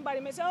because somebody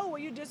may say, oh, well,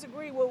 you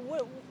disagree.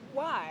 Well,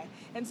 why?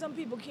 And some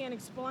people can't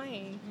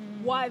explain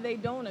why they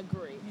don't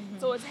agree.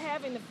 So it's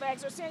having the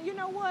facts or saying, you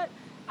know what?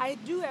 I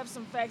do have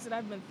some facts that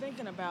I've been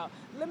thinking about.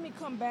 Let me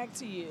come back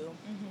to you,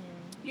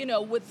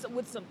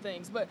 with some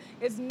things. But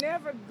it's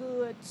never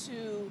good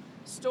to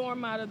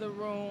storm out of the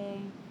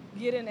room,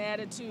 get an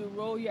attitude,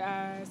 roll your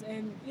eyes.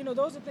 And,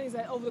 those are things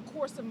that over the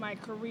course of my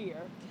career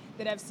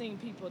that I've seen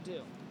people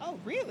do. Oh,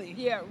 really?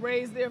 Yeah,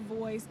 raise their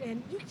voice,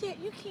 and you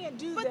can't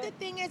do that. But the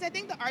thing is, I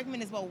think the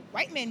argument is, well,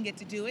 white men get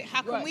to do it.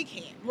 How come we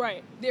can't?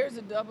 Right. There's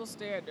a double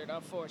standard,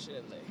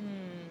 unfortunately.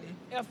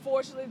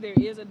 Unfortunately,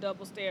 there is a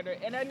double standard,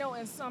 and I know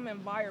in some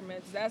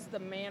environments that's the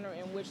manner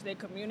in which they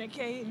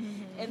communicate,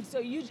 and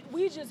so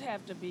we just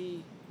have to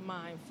be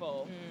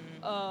mindful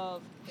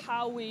of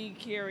how we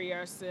carry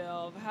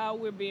ourselves, how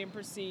we're being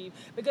perceived,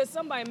 because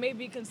somebody may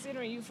be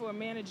considering you for a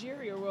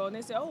managerial role, and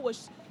they say, oh, well,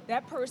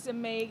 that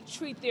person may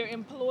treat their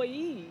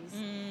employees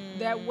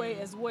that way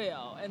as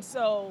well. And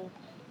so,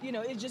 you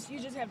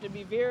just have to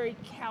be very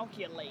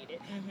calculated.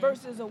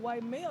 Versus a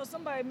white male,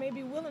 somebody may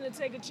be willing to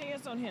take a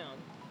chance on him.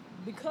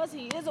 Because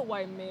he is a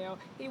white male,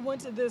 he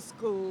went to this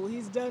school,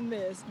 he's done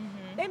this.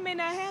 They may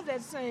not have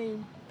that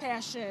same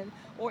passion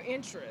or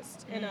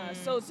interest in us.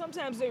 So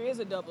sometimes there is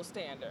a double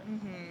standard.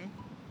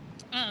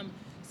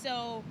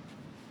 So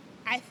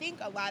I think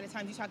a lot of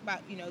times you talk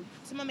about,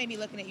 someone may be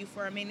looking at you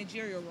for a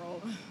managerial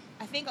role.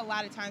 I think a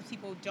lot of times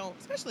people don't,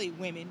 especially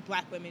women,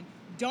 Black women,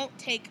 don't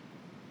take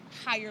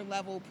higher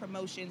level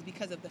promotions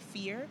because of the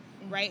fear,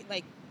 right?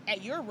 Like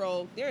at your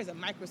role, there is a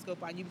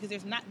microscope on you because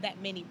there's not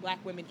that many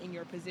Black women in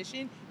your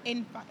position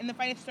in the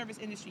financial service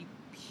industry,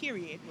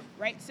 period,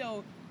 right?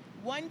 So,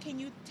 one, can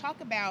you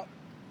talk about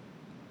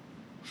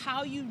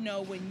how you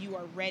know when you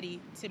are ready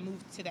to move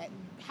to that,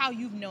 how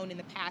you've known in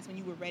the past when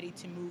you were ready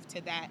to move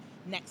to that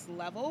next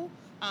level,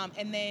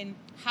 and then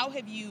how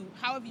have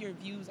your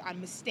views on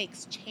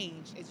mistakes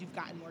changed as you've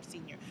gotten more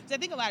senior? Because I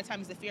think a lot of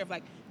times the fear of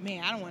like,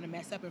 man, I don't want to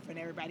mess up in front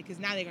of everybody because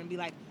now they're going to be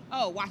like,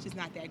 oh, Watch is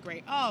not that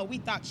great. Oh, we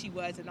thought she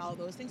was, and all of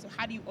those things. So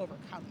how do you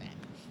overcome that?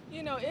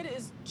 You know, it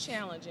is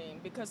challenging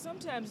because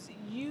sometimes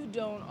you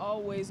don't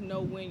always know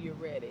when you're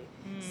ready.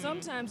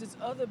 Sometimes it's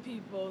other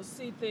people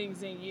see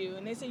things in you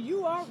and they say,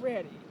 you are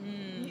ready.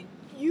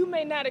 You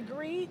may not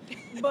agree,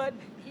 but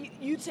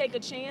you take a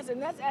chance.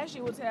 And that's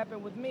actually what's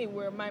happened with me,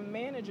 where my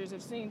managers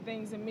have seen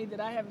things in me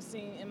that I haven't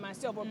seen in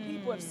myself, or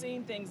people have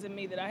seen things in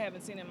me that I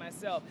haven't seen in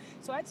myself.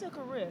 So I took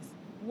a risk.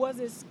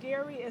 Was it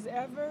scary as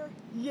ever?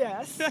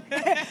 Yes.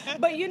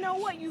 But you know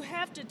what? You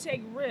have to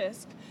take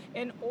risk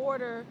in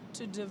order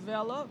to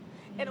develop,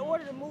 in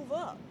order to move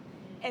up.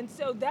 And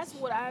so that's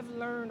what I've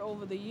learned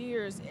over the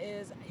years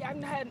is I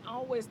hadn't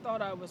always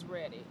thought I was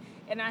ready.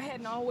 And I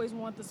hadn't always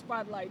wanted the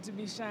spotlight to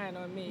be shined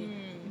on me.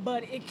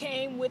 But it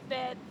came with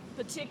that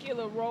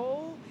particular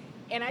role,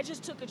 and I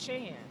just took a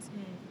chance.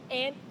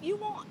 And you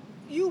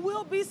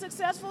will be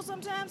successful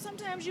sometimes.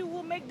 Sometimes you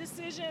will make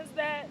decisions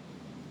that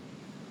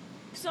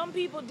some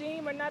people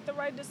deem are not the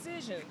right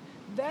decision.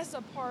 That's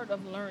a part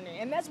of learning.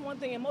 And that's one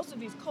thing in most of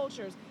these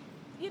cultures,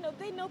 you know,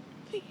 they know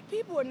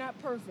people are not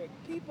perfect.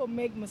 People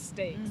make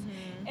mistakes.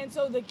 And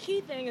so the key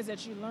thing is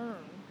that you learn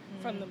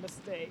from the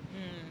mistake.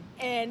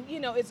 And, you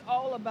know, it's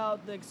all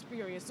about the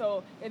experience.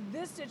 So if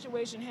this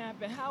situation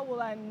happened, how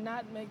will I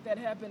not make that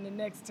happen the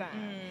next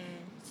time?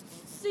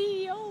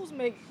 CEOs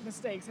make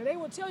mistakes, and they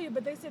will tell you,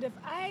 but they said, if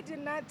I did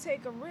not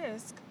take a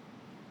risk,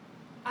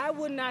 I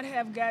would not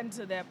have gotten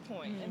to that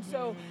point. And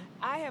so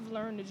I have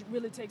learned to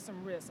really take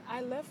some risks.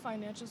 I left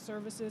financial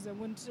services and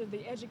went to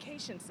the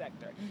education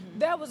sector.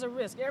 That was a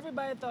risk.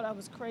 Everybody thought I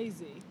was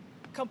crazy,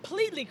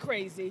 completely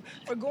crazy,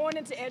 for going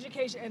into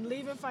education and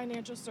leaving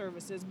financial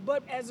services.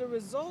 But as a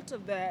result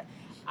of that,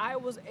 I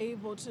was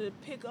able to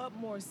pick up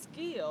more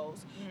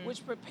skills,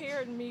 which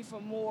prepared me for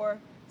more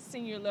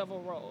senior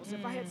level roles.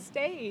 If I had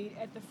stayed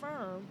at the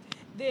firm,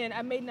 then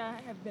I may not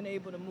have been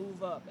able to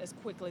move up as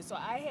quickly. So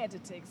I had to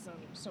take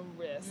some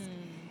risks.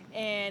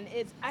 And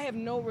I have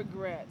no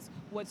regrets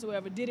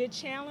whatsoever. Did it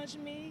challenge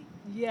me?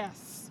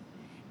 Yes.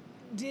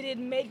 Did it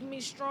make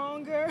me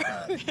stronger?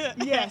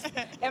 Yes.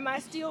 Am I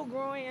still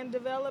growing and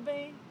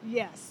developing?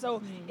 Yes.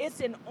 So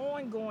it's an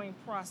ongoing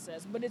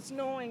process, but it's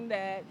knowing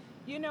that,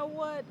 you know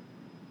what,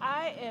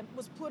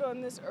 was put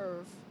on this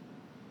earth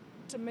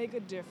to make a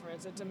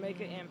difference and to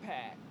make an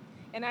impact.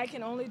 And I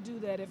can only do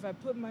that if I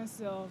put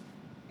myself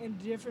in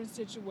different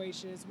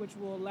situations, which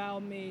will allow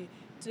me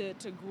to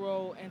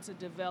grow and to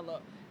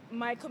develop.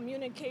 My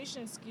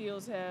communication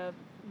skills have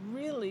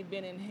really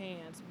been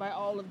enhanced by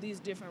all of these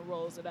different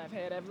roles that I've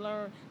had. I've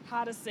learned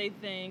how to say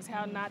things,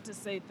 how not to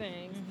say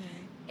things,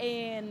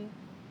 and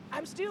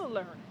I'm still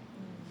learning.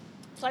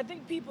 So I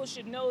think people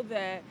should know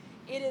that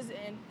it is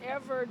an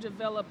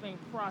ever-developing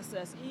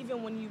process.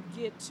 Even when you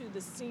get to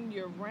the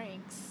senior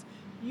ranks,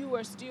 you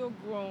are still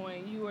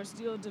growing, you are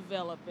still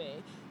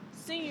developing.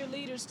 Senior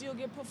leaders still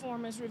get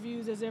performance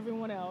reviews as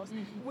everyone else.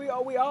 We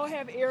all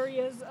have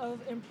areas of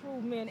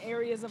improvement,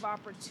 areas of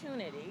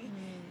opportunity,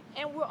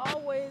 and we're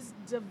always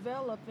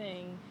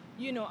developing,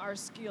 you know, our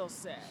skill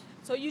set.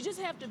 So you just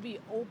have to be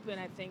open,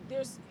 I think.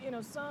 There's, you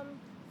know, some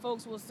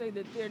folks will say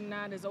that they're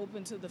not as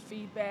open to the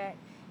feedback,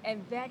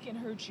 and that can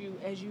hurt you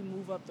as you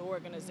move up the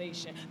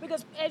organization.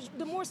 Because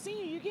the more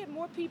senior you get,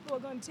 more people are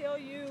going to tell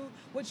you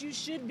what you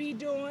should be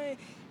doing.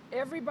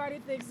 Everybody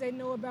thinks they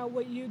know about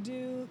what you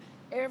do.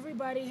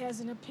 Everybody has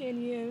an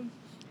opinion.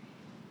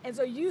 And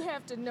so you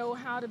have to know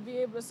how to be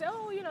able to say,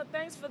 oh, you know,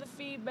 thanks for the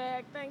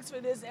feedback, thanks for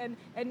this, and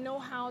know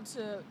how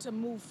to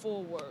move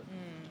forward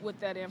with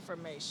that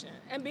information.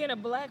 And being a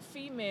Black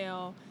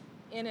female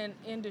in an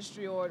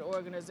industry or an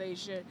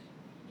organization,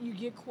 you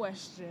get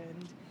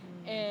questioned,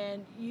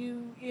 and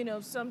you know,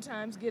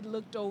 sometimes get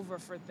looked over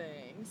for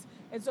things.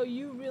 And so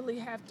you really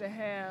have to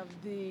have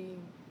the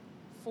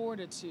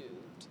fortitude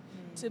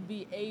to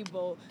be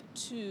able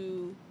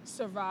to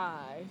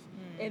survive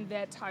in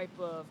that type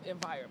of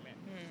environment.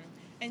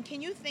 And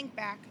can you think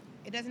back,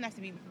 it doesn't have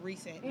to be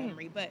recent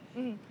memory, but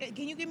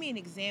can you give me an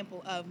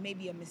example of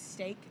maybe a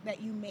mistake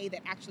that you made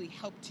that actually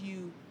helped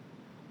you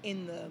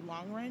in the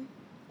long run?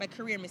 Like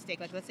career mistake,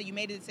 like let's say you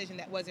made a decision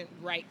that wasn't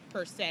right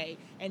per se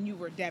and you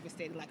were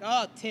devastated, like,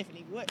 oh,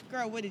 Tiffany, what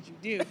did you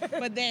do?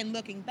 But then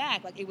looking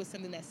back, like it was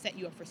something that set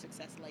you up for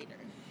success later.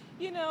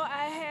 You know,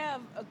 I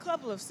have a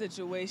couple of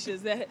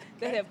situations that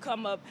have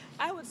come up.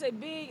 I would say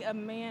being a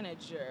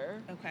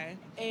manager,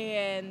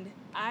 and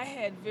I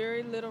had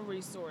very little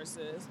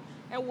resources,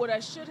 and what I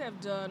should have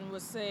done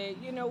was say,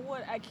 you know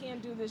what, I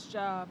can't do this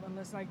job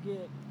unless I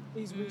get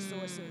these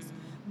resources.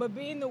 But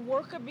being the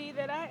worker bee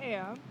that I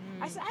am,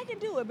 I said, I can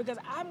do it because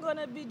I'm going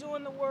to be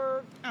doing the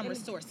work. I'm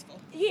resourceful.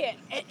 Yeah,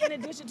 in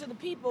addition to the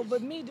people,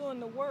 but me doing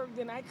the work,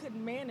 then I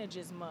couldn't manage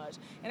as much.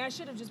 And I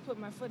should have just put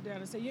my foot down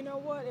and said, you know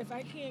what, if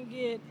I can't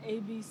get A,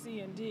 B,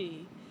 C, and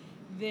D,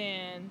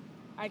 then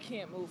I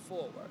can't move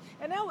forward.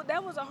 And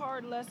that was a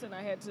hard lesson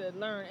I had to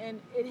learn,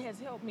 and it has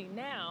helped me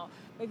now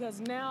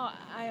because now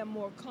I am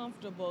more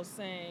comfortable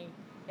saying,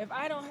 if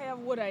I don't have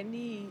what I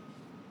need,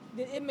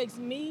 then it makes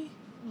me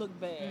look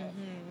bad.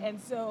 And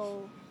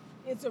so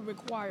it's a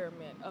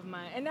requirement of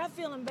mine, and not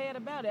feeling bad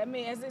about it. I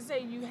mean, as they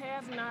say, you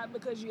have not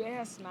because you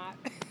ask not.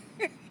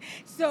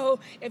 So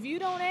if you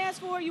don't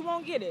ask for it, you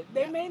won't get it.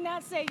 They may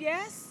not say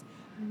yes,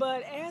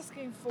 but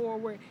asking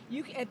for it,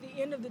 at the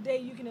end of the day,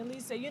 you can at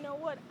least say, you know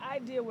what, I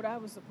did what I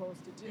was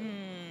supposed to do.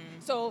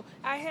 So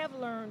I have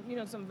learned,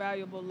 some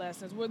valuable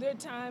lessons. Were there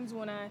times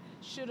when I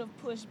should have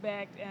pushed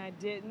back and I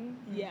didn't?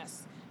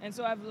 Yes. And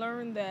so I've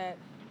learned that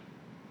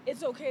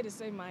it's okay to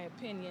say my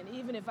opinion,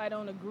 even if I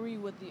don't agree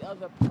with the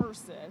other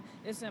person.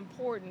 It's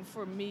important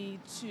for me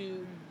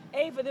to,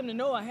 for them to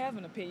know I have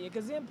an opinion,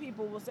 because then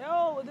people will say,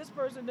 oh, well, this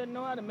person doesn't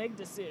know how to make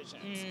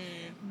decisions.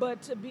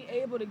 But to be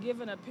able to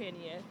give an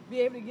opinion,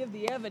 be able to give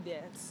the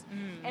evidence,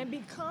 and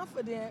be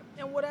confident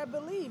in what I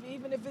believe,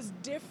 even if it's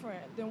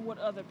different than what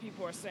other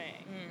people are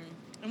saying.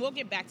 And we'll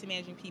get back to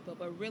managing people,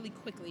 but really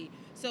quickly,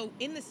 so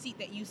in the seat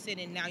that you sit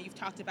in now, you've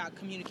talked about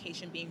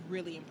communication being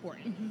really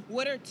important.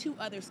 What are 2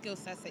 other skill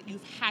sets that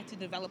you've had to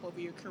develop over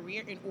your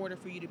career in order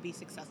for you to be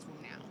successful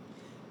now?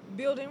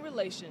 Building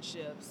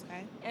relationships.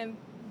 Okay. And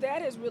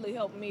that has really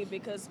helped me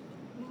because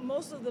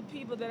most of the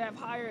people that I've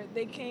hired,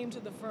 they came to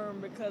the firm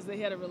because they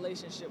had a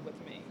relationship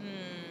with me.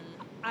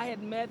 I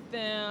had met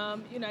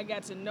them, I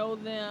got to know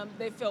them.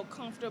 They felt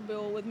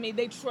comfortable with me.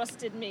 They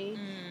trusted me.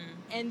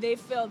 And they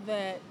felt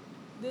that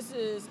this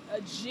is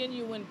a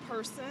genuine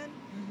person.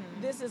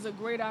 This is a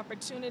great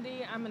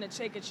opportunity. I'm going to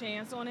take a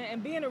chance on it.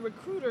 And being a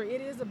recruiter,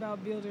 it is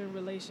about building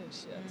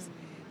relationships.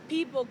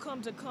 People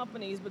come to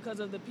companies because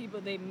of the people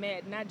they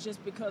met, not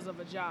just because of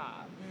a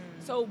job.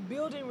 So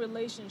building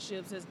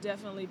relationships has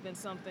definitely been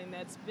something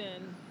that's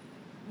been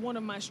one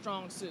of my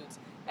strong suits,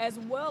 as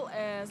well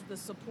as the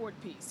support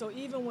piece. So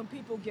even when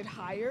people get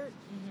hired,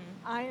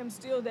 I am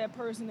still that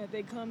person that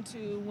they come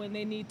to when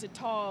they need to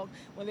talk,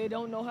 when they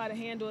don't know how to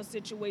handle a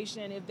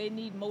situation, if they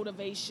need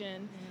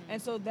motivation.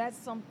 And so that's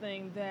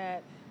something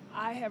that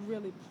I have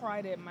really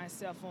prided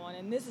myself on.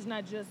 And this is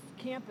not just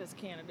campus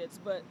candidates,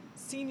 but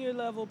senior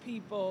level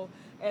people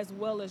as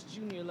well as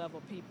junior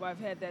level people. I've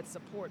had that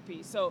support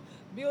piece. So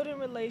building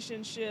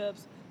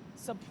relationships,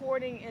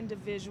 supporting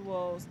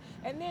individuals,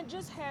 and then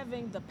just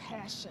having the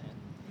passion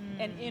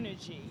and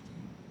energy.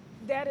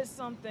 That is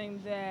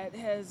something that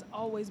has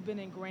always been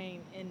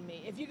ingrained in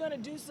me. If you're going to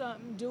do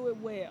something, do it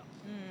well.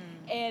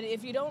 And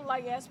if you don't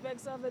like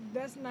aspects of it,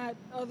 that's not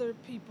other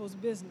people's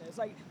business.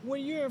 Like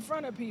when you're in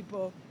front of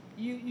people,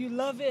 you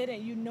love it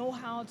and you know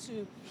how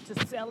to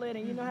sell it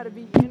and you know how to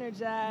be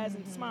energized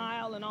and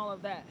smile and all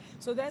of that.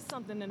 So that's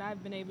something that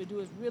I've been able to do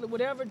is really,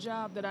 whatever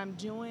job that I'm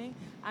doing,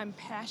 I'm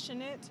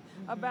passionate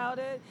about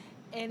it,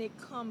 and it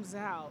comes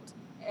out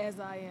as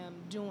I am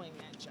doing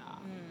that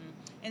job.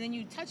 And then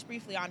you touched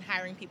briefly on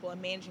hiring people and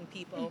managing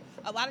people.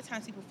 A lot of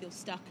times people feel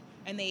stuck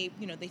and they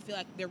feel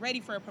like they're ready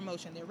for a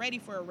promotion, they're ready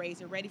for a raise,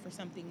 they're ready for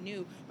something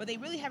new, but they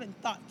really haven't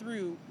thought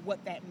through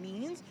what that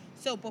means.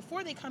 So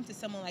before they come to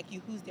someone like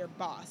you who's their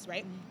boss,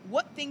 right,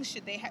 what things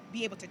should they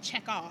be able to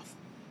check off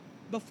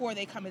before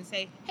they come and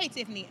say, hey,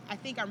 Tiffany, I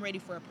think I'm ready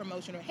for a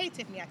promotion, or hey,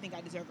 Tiffany, I think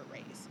I deserve a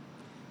raise?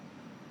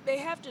 They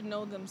have to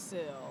know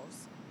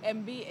themselves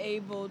and be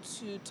able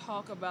to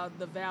talk about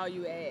the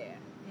value add.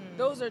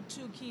 Those are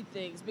 2 key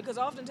things, because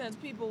oftentimes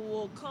people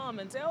will come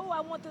and say, oh, I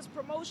want this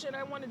promotion,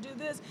 I want to do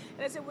this.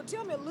 And I say, well,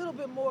 tell me a little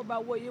bit more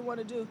about what you want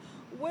to do.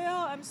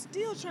 Well, I'm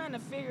still trying to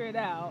figure it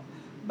out,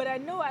 but I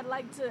know I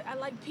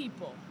like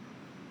people.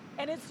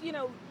 And it's,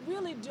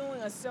 really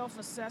doing a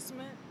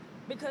self-assessment,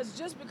 because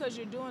just because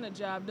you're doing a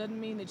job doesn't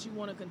mean that you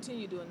want to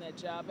continue doing that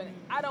job. And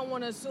I don't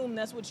want to assume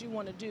that's what you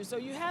want to do. So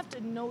you have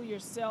to know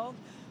yourself.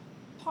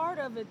 Part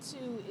of it,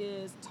 too,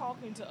 is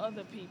talking to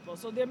other people.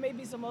 So there may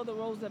be some other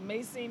roles that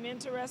may seem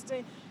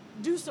interesting.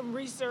 Do some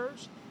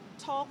research.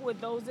 Talk with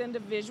those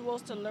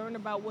individuals to learn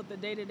about what the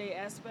day-to-day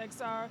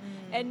aspects are.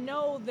 And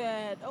know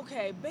that,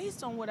 okay,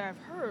 based on what I've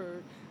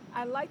heard,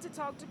 I like to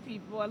talk to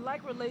people. I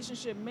like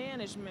relationship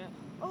management.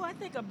 Oh, I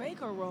think a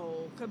banker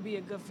role could be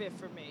a good fit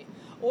for me.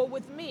 Or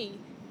with me,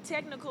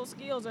 technical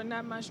skills are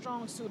not my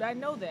strong suit. I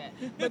know that.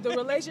 But the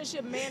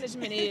relationship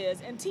management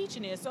is, and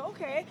teaching is. So,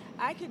 okay,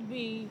 I could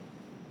be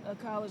a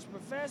college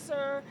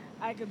professor,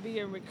 I could be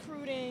in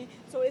recruiting.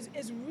 So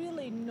it's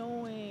really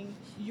knowing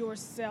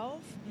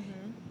yourself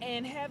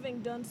and having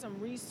done some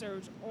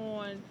research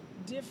on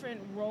different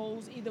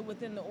roles either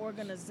within the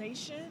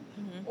organization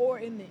or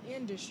in the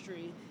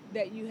industry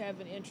that you have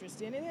an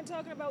interest in. And then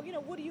talking about,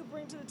 what do you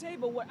bring to the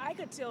table? What I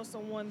could tell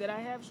someone that I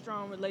have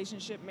strong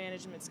relationship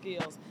management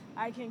skills.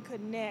 I can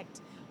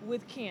connect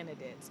with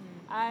candidates.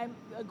 I'm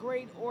a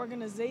great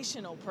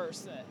organizational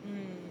person.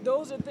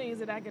 Those are things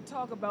that I could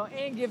talk about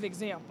and give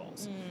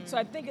examples. So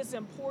I think it's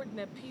important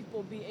that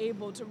people be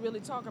able to really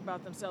talk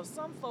about themselves.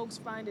 Some folks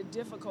find it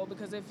difficult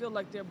because they feel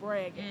like they're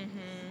bragging.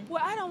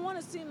 Well, I don't want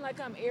to seem like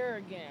I'm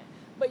arrogant,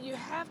 but you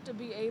have to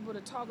be able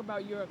to talk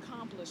about your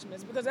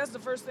accomplishments, because that's the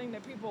first thing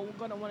that people are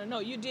going to want to know.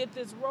 You did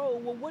this role.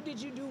 Well, what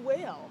did you do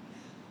well?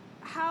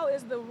 How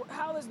is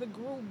the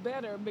group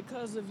better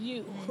because of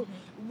you?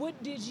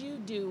 What did you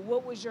do?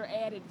 What was your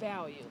added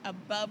value?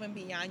 Above and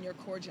beyond your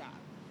core job,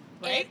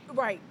 right?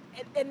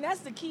 And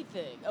that's the key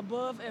thing,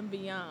 above and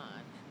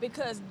beyond.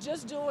 Because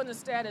just doing the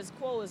status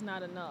quo is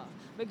not enough,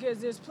 because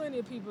there's plenty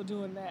of people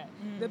doing that.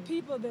 The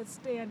people that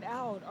stand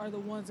out are the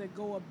ones that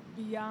go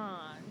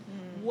beyond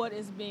what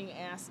is being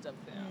asked of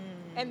them.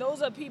 And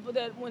those are people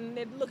that, when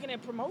they're looking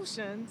at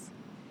promotions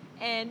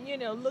and,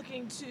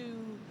 looking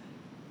to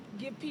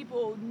give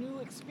people new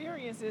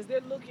experiences, they're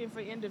looking for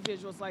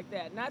individuals like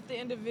that. Not the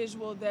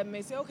individual that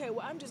may say, okay,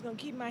 well, I'm just going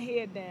to keep my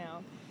head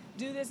down,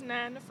 do this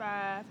 9 to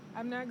 5.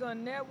 I'm not going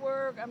to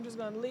network. I'm just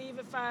going to leave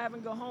at 5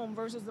 and go home,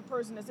 versus the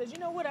person that says, you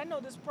know what, I know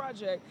this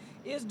project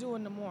is due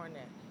in the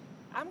morning.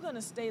 I'm going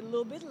to stay a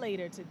little bit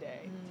later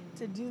today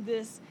to do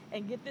this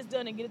and get this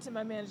done and get it to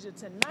my manager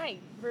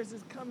tonight,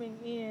 versus coming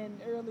in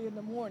early in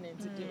the morning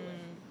to do it.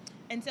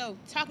 And so,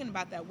 talking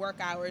about that, work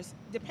hours,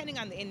 depending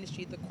on the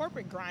industry, the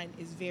corporate grind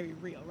is very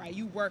real, right?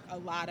 You work a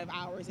lot of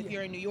hours. If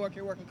you're in New York,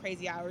 you're working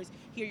crazy hours.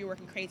 Here, you're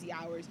working crazy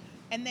hours.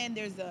 And then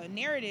there's a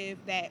narrative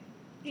that,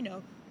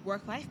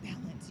 work-life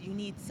balance. You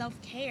need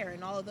self-care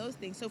and all of those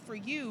things. So for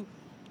you,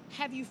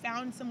 have you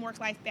found some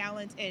work-life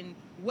balance, and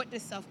what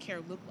does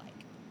self-care look like?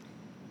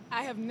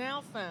 I have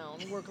now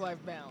found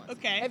work-life balance.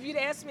 Okay. If you'd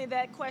asked me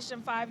that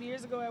question 5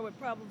 years ago, I would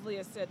probably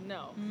have said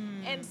no.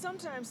 And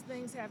sometimes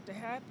things have to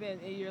happen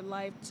in your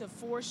life to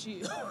force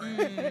you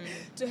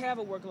to have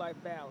a work-life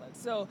balance.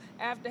 So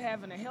after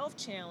having a health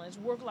challenge,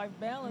 work-life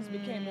balance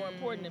became more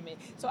important to me.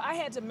 So I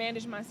had to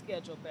manage my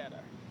schedule better,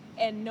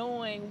 and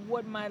knowing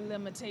what my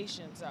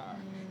limitations are,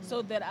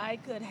 so that I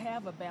could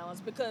have a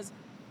balance, because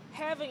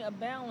having a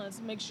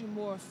balance makes you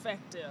more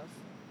effective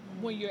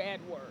when you're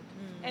at work.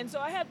 And so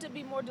I have to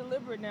be more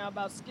deliberate now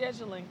about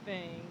scheduling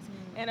things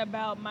and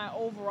about my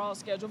overall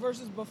schedule,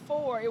 versus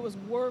before it was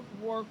work.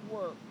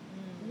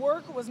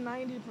 Work was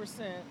 90%.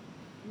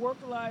 Work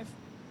life,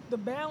 the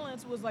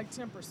balance was like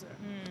 10%.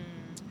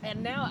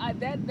 And now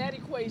that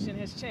equation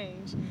has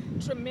changed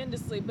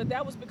tremendously, but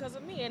that was because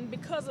of me. And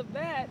because of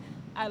that,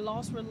 I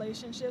lost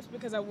relationships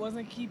because I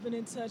wasn't keeping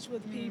in touch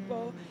with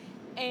people.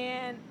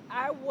 And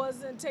I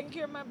wasn't taking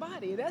care of my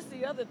body. That's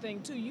the other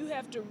thing, too. You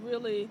have to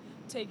really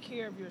take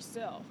care of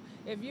yourself.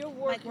 If you're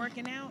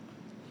working out?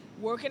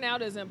 Working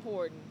out is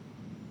important.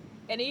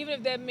 And even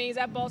if that means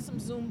I bought some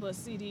Zumba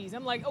CDs.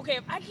 I'm like, okay,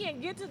 if I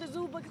can't get to the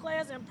Zumba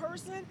class in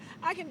person,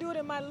 I can do it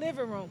in my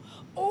living room.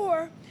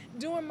 Or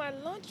during my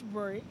lunch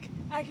break,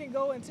 I can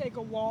go and take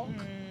a walk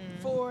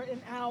for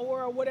an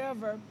hour or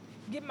whatever,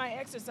 get my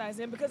exercise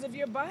in. Because if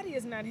your body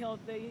is not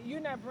healthy, you're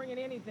not bringing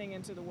anything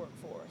into the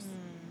workforce.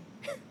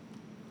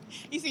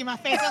 You see my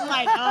face, I'm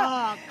like,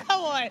 oh,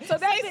 come on. So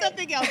say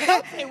something else.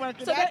 Don't say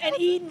working out. And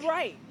eating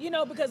right,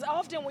 because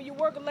often when you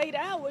work late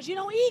hours, you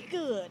don't eat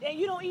good and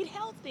you don't eat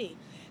healthy.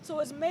 So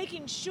it's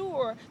making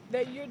sure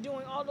that you're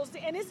doing all those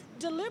things. And it's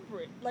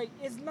deliberate. Like,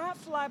 it's not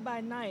fly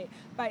by night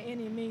by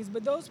any means.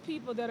 But those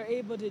people that are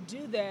able to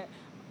do that,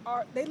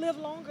 they live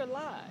longer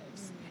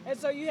lives. And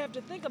so you have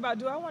to think about,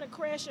 do I want to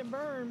crash and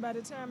burn by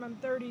the time I'm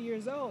 30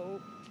 years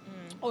old?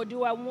 Or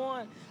do I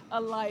want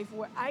a life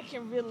where I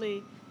can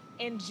really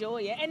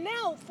enjoy it? And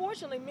now,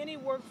 fortunately, many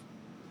work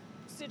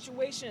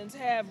situations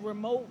have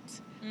remote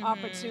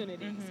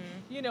opportunities,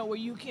 where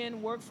you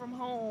can work from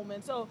home.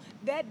 And so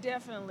that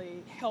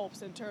definitely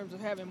helps in terms of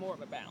having more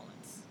of a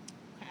balance.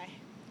 Okay.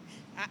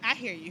 I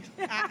hear you.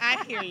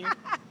 I hear you.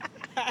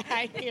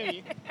 I hear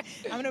you.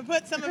 I'm going to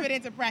put some of it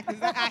into practice.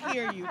 I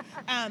hear you.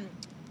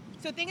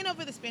 So thinking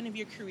over the span of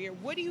your career,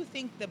 what do you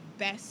think the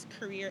best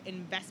career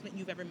investment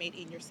you've ever made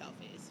in yourself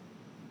is?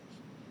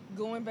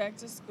 Going back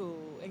to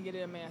school and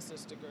getting a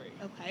master's degree.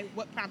 Okay.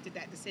 What prompted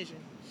that decision?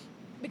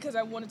 Because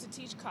I wanted to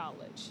teach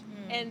college.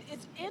 And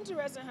it's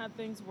interesting how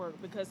things work,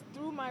 because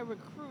through my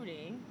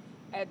recruiting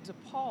at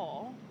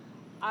DePaul,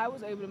 I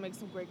was able to make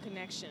some great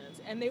connections.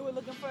 And they were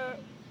looking for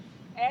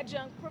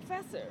adjunct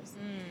professors.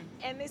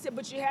 And they said,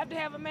 but you have to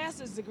have a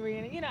master's degree.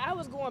 And, I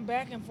was going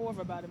back and forth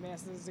about a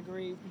master's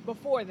degree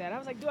before that. I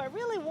was like, do I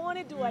really want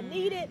it? Do I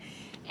need it?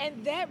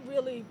 And that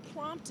really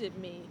prompted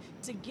me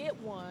to get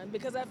one,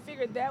 because I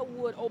figured that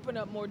would open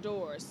up more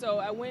doors. So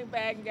I went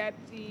back and got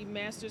the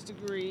master's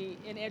degree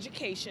in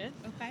education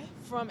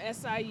from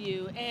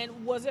SIU.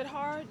 And was it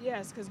hard?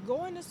 Yes, because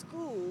going to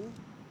school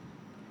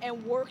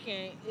and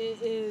working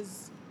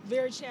is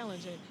very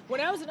challenging.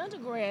 When I was an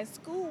undergrad,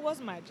 school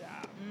was my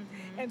job.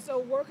 And so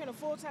working a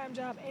full-time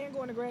job and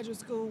going to graduate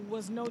school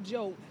was no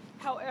joke.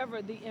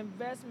 However, the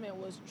investment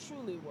was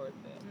truly worth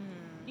it.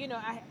 You know,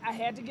 I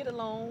had to get a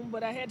loan,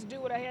 but I had to do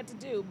what I had to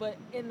do. But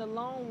in the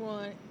long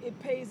run, it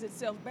pays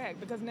itself back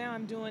because now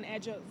I'm doing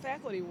adjunct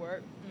faculty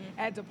work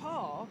at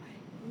DePaul,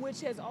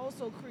 which has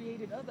also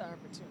created other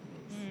opportunities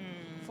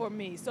for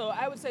me. So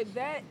I would say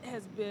that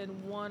has been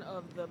one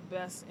of the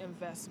best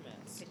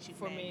investments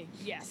for me.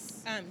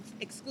 Yes.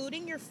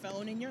 Excluding your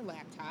phone and your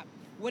laptop,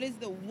 what is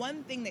the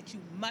one thing that you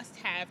must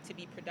have to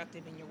be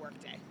productive in your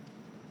workday?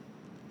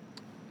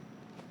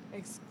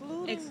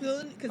 Excluding,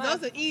 because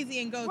those are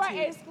easy and go to.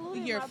 Right,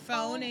 excluding your my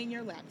phone and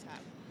your laptop.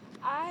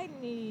 I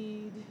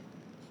need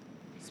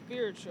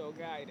spiritual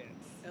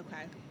guidance.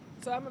 Okay.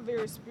 So I'm a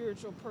very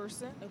spiritual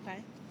person.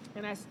 Okay.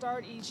 And I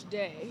start each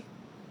day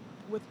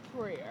with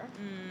prayer.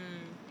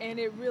 And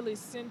it really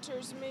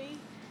centers me.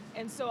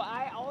 And so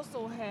I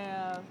also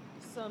have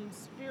some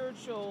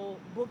spiritual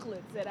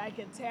booklets that I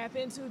can tap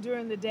into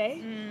during the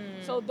day.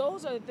 So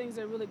those are the things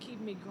that really keep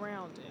me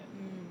grounded.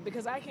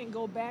 Because I can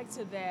go back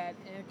to that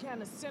and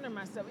kind of center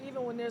myself.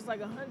 Even when there's like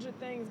 100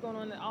 things going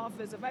on in the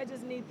office, if I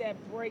just need that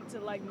break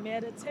to like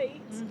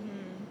meditate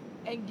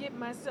and get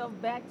myself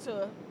back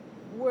to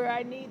where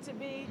I need to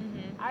be,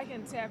 I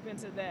can tap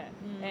into that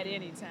at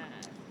any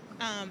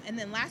time. And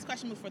then last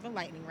question before the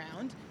lightning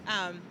round.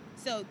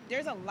 So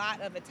there's a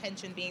lot of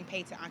attention being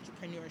paid to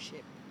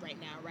entrepreneurship right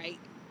now, right?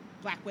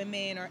 Black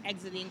women are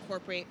exiting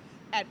corporate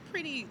at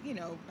pretty,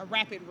 a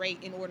rapid rate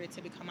in order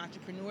to become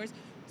entrepreneurs.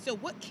 So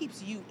what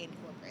keeps you in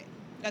corporate?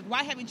 Like,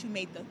 why haven't you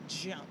made the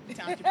jump to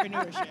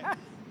entrepreneurship?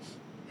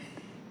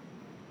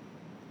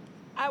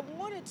 I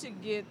wanted to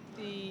get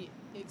the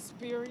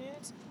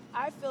experience.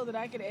 I feel that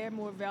I could add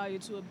more value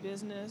to a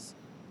business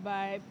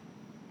by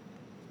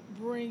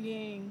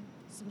bringing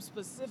some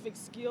specific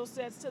skill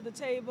sets to the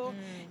table.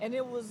 And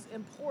it was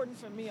important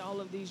for me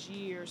all of these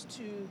years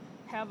to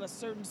have a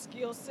certain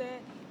skill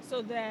set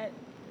so that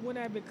when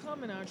I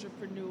become an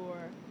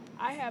entrepreneur,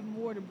 I have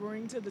more to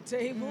bring to the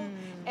table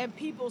and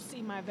people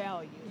see my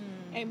value.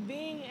 And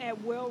being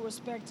at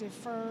well-respected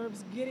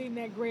firms, getting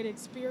that great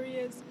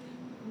experience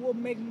will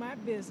make my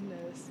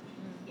business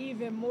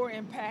even more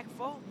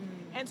impactful.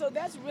 And so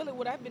that's really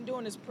what I've been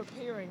doing, is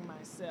preparing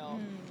myself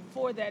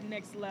for that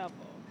next level.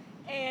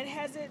 And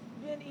has it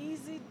been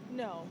easy?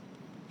 No.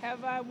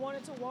 Have I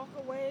wanted to walk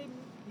away?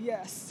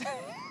 Yes.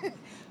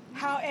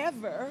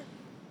 However,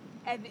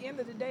 at the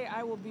end of the day,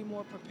 I will be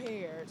more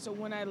prepared. So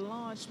when I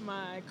launch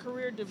my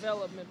career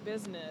development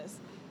business,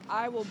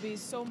 I will be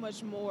so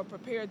much more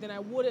prepared than I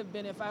would have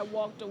been if I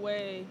walked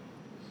away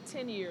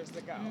 10 years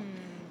ago.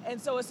 And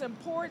so it's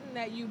important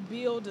that you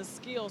build a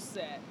skill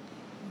set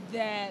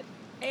that,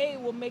 A,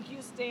 will make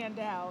you stand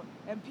out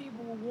and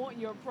people will want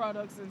your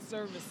products and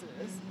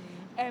services.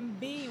 And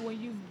B,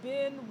 when you've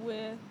been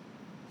with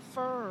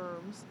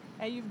firms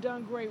and you've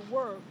done great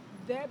work,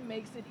 that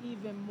makes it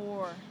even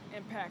more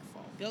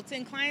impactful.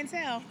 Built-in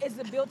clientele. It's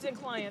the built-in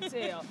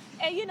clientele.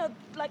 And,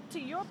 like to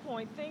your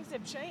point, things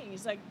have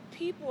changed. Like,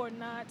 people are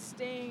not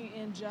staying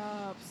in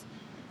jobs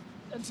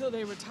until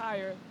they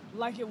retire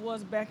like it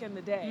was back in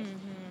the day.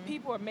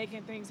 People are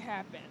making things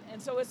happen.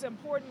 And so it's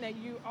important that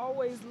you're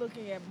always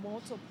looking at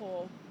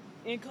multiple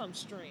income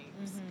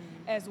streams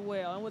as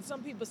well. And what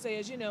some people say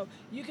is,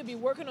 you could be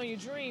working on your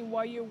dream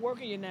while you're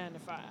working your 9 to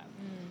 5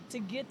 to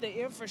get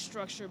the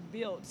infrastructure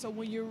built. So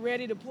when you're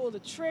ready to pull the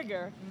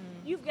trigger,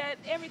 you've got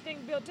everything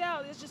built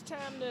out. It's just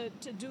time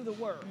to do the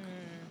work.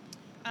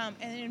 And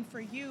then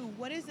for you,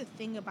 what is the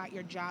thing about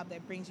your job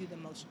that brings you the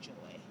most joy?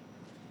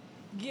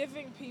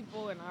 Giving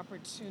people an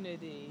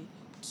opportunity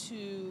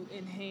to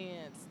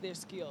enhance their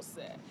skill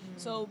set.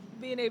 So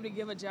being able to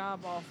give a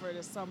job offer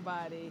to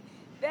somebody,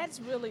 that's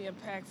really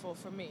impactful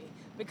for me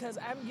because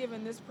I'm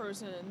giving this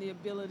person the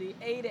ability,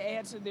 A, to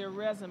add to their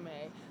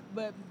resume,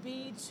 but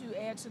B,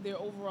 to add to their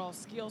overall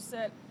skill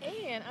set,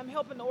 and I'm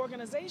helping the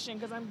organization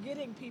because I'm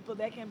getting people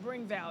that can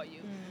bring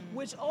value,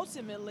 which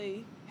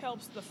ultimately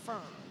helps the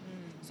firm.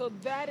 So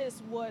that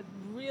is what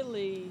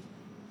really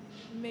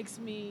makes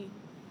me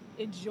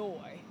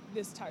enjoy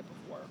this type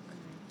of work.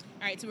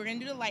 All right, so we're going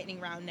to do the lightning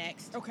round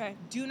next. Okay.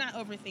 Do not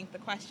overthink the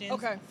questions.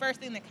 Okay. First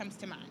thing that comes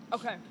to mind.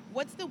 Okay.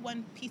 What's the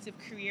one piece of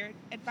career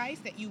advice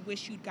that you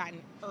wish you'd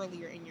gotten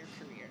earlier in your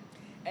career?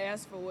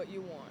 Ask for what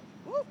you want.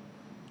 Woo.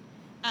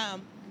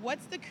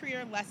 What's the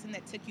career lesson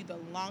that took you the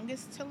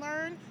longest to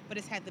learn, but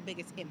has had the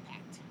biggest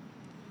impact?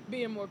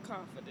 Being more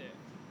confident.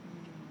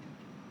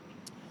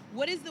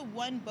 What is the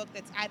one book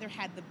that's either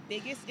had the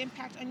biggest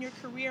impact on your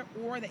career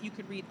or that you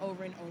could read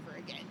over and over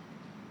again?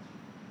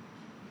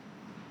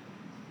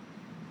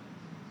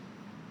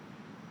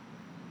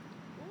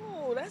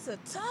 Ooh, that's a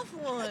tough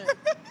one.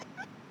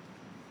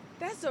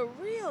 That's a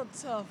real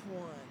tough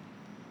one.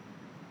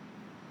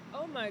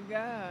 Oh my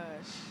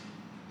gosh.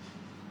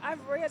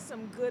 I've read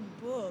some good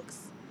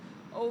books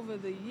over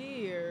the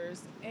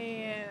years,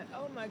 and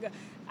oh my God.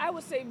 I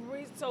would say,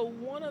 so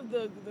one of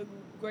the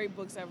great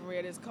books I've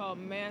read is called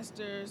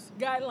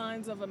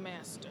Guidelines of a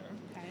Master,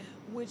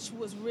 which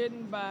was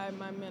written by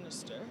my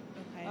minister.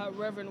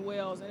 Reverend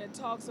Wells, and it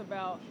talks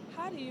about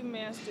how do you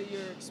master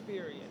your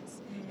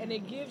experience, and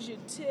it gives you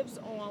tips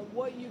on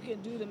what you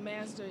can do to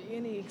master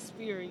any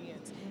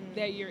experience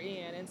that you're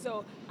in. And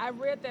so I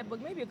read that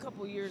book maybe a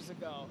couple years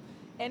ago.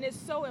 And it's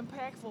so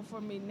impactful for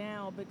me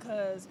now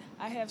because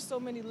I have so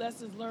many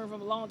lessons learned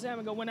from a long time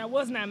ago when I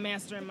was not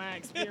mastering my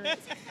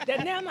experience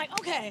that now I'm like,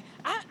 okay,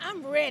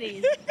 I'm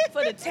ready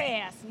for the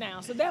task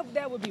now. So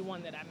that would be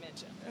one that I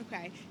mentioned.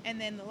 Okay. And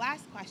then the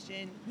last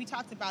question, we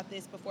talked about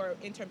this before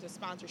in terms of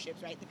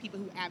sponsorships, right? The people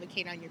who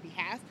advocate on your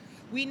behalf.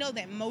 We know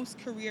that most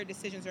career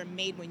decisions are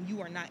made when you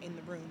are not in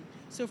the room.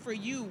 So for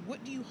you,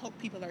 what do you hope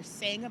people are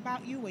saying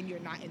about you when you're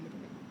not in the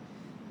room?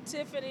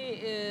 Tiffany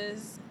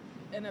is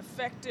an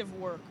effective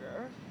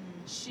worker.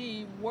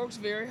 She works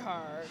very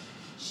hard.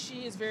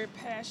 She is very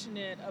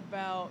passionate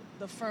about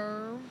the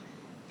firm,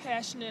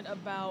 passionate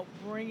about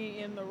bringing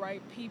in the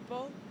right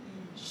people.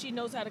 She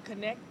knows how to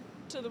connect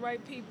to the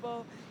right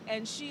people,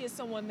 and she is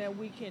someone that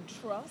we can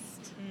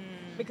trust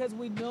because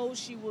we know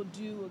she will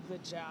do a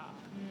good job.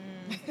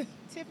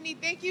 Tiffany,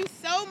 thank you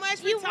so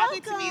much for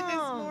talking to me this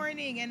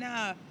morning, and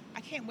I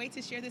can't wait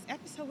to share this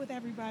episode with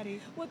everybody.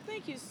 Well,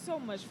 thank you so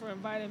much for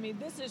inviting me.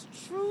 This has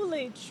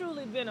truly,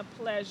 truly been a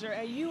pleasure,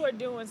 and you are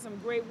doing some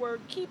great work.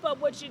 Keep up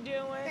what you're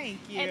doing. Thank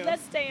you. And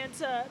let's stay in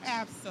touch.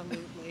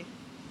 Absolutely.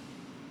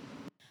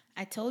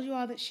 I told you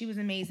all that she was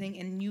amazing,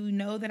 and you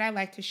know that I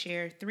like to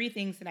share 3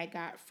 things that I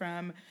got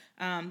from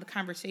the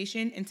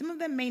conversation, and some of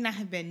them may not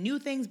have been new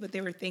things, but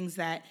they were things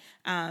that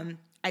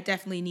I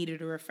definitely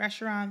needed a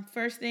refresher on.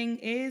 First thing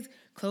is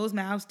closed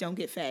mouths don't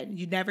get fed.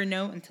 You never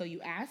know until you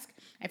ask.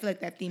 I feel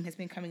like that theme has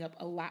been coming up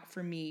a lot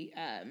for me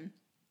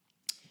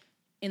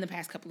in the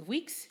past couple of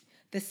weeks.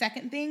 The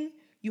second thing,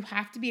 you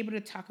have to be able to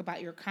talk about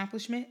your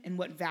accomplishment and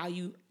what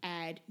value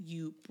add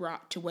you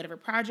brought to whatever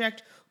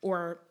project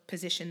or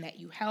position that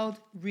you held.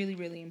 Really,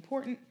 really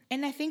important.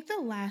 And I think the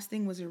last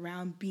thing was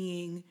around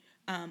being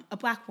a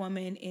Black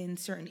woman in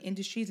certain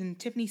industries. And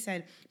Tiffany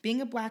said,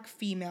 being a Black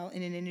female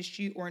in an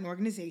industry or an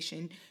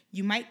organization,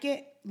 you might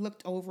get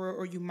looked over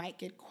or you might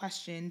get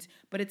questioned,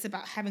 but it's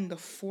about having the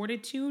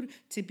fortitude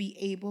to be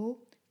able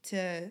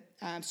to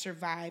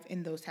survive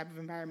in those type of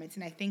environments.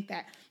 And I think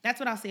that that's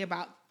what I'll say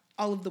about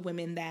all of the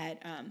women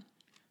that,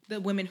 the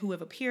women who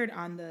have appeared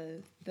on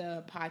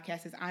the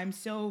podcast, is I'm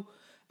so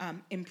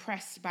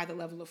impressed by the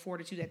level of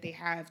fortitude that they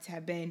have to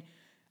have been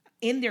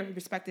in their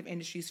respective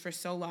industries for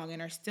so long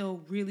and are still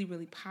really,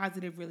 really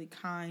positive, really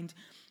kind,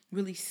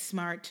 really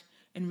smart,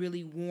 and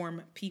really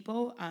warm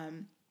people.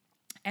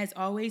 As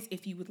always,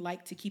 if you would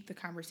like to keep the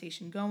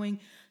conversation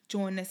going,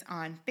 join us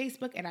on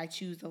Facebook at I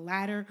Choose the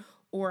Ladder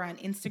or on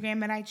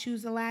Instagram at I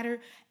Choose the Ladder.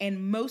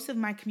 And most of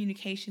my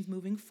communications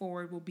moving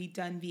forward will be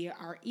done via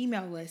our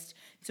email list.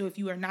 So if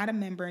you are not a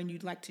member and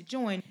you'd like to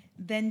join,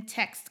 then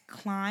text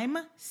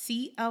CLIMB,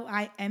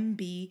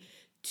 CLIMB,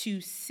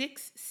 to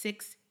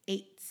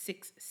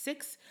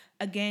 66866.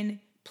 Again,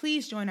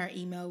 please join our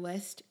email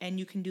list, and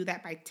you can do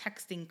that by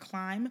texting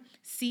CLIMB,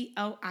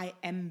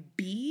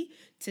 CLIMB,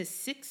 to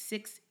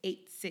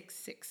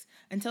 66866.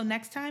 Until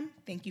next time,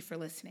 thank you for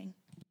listening.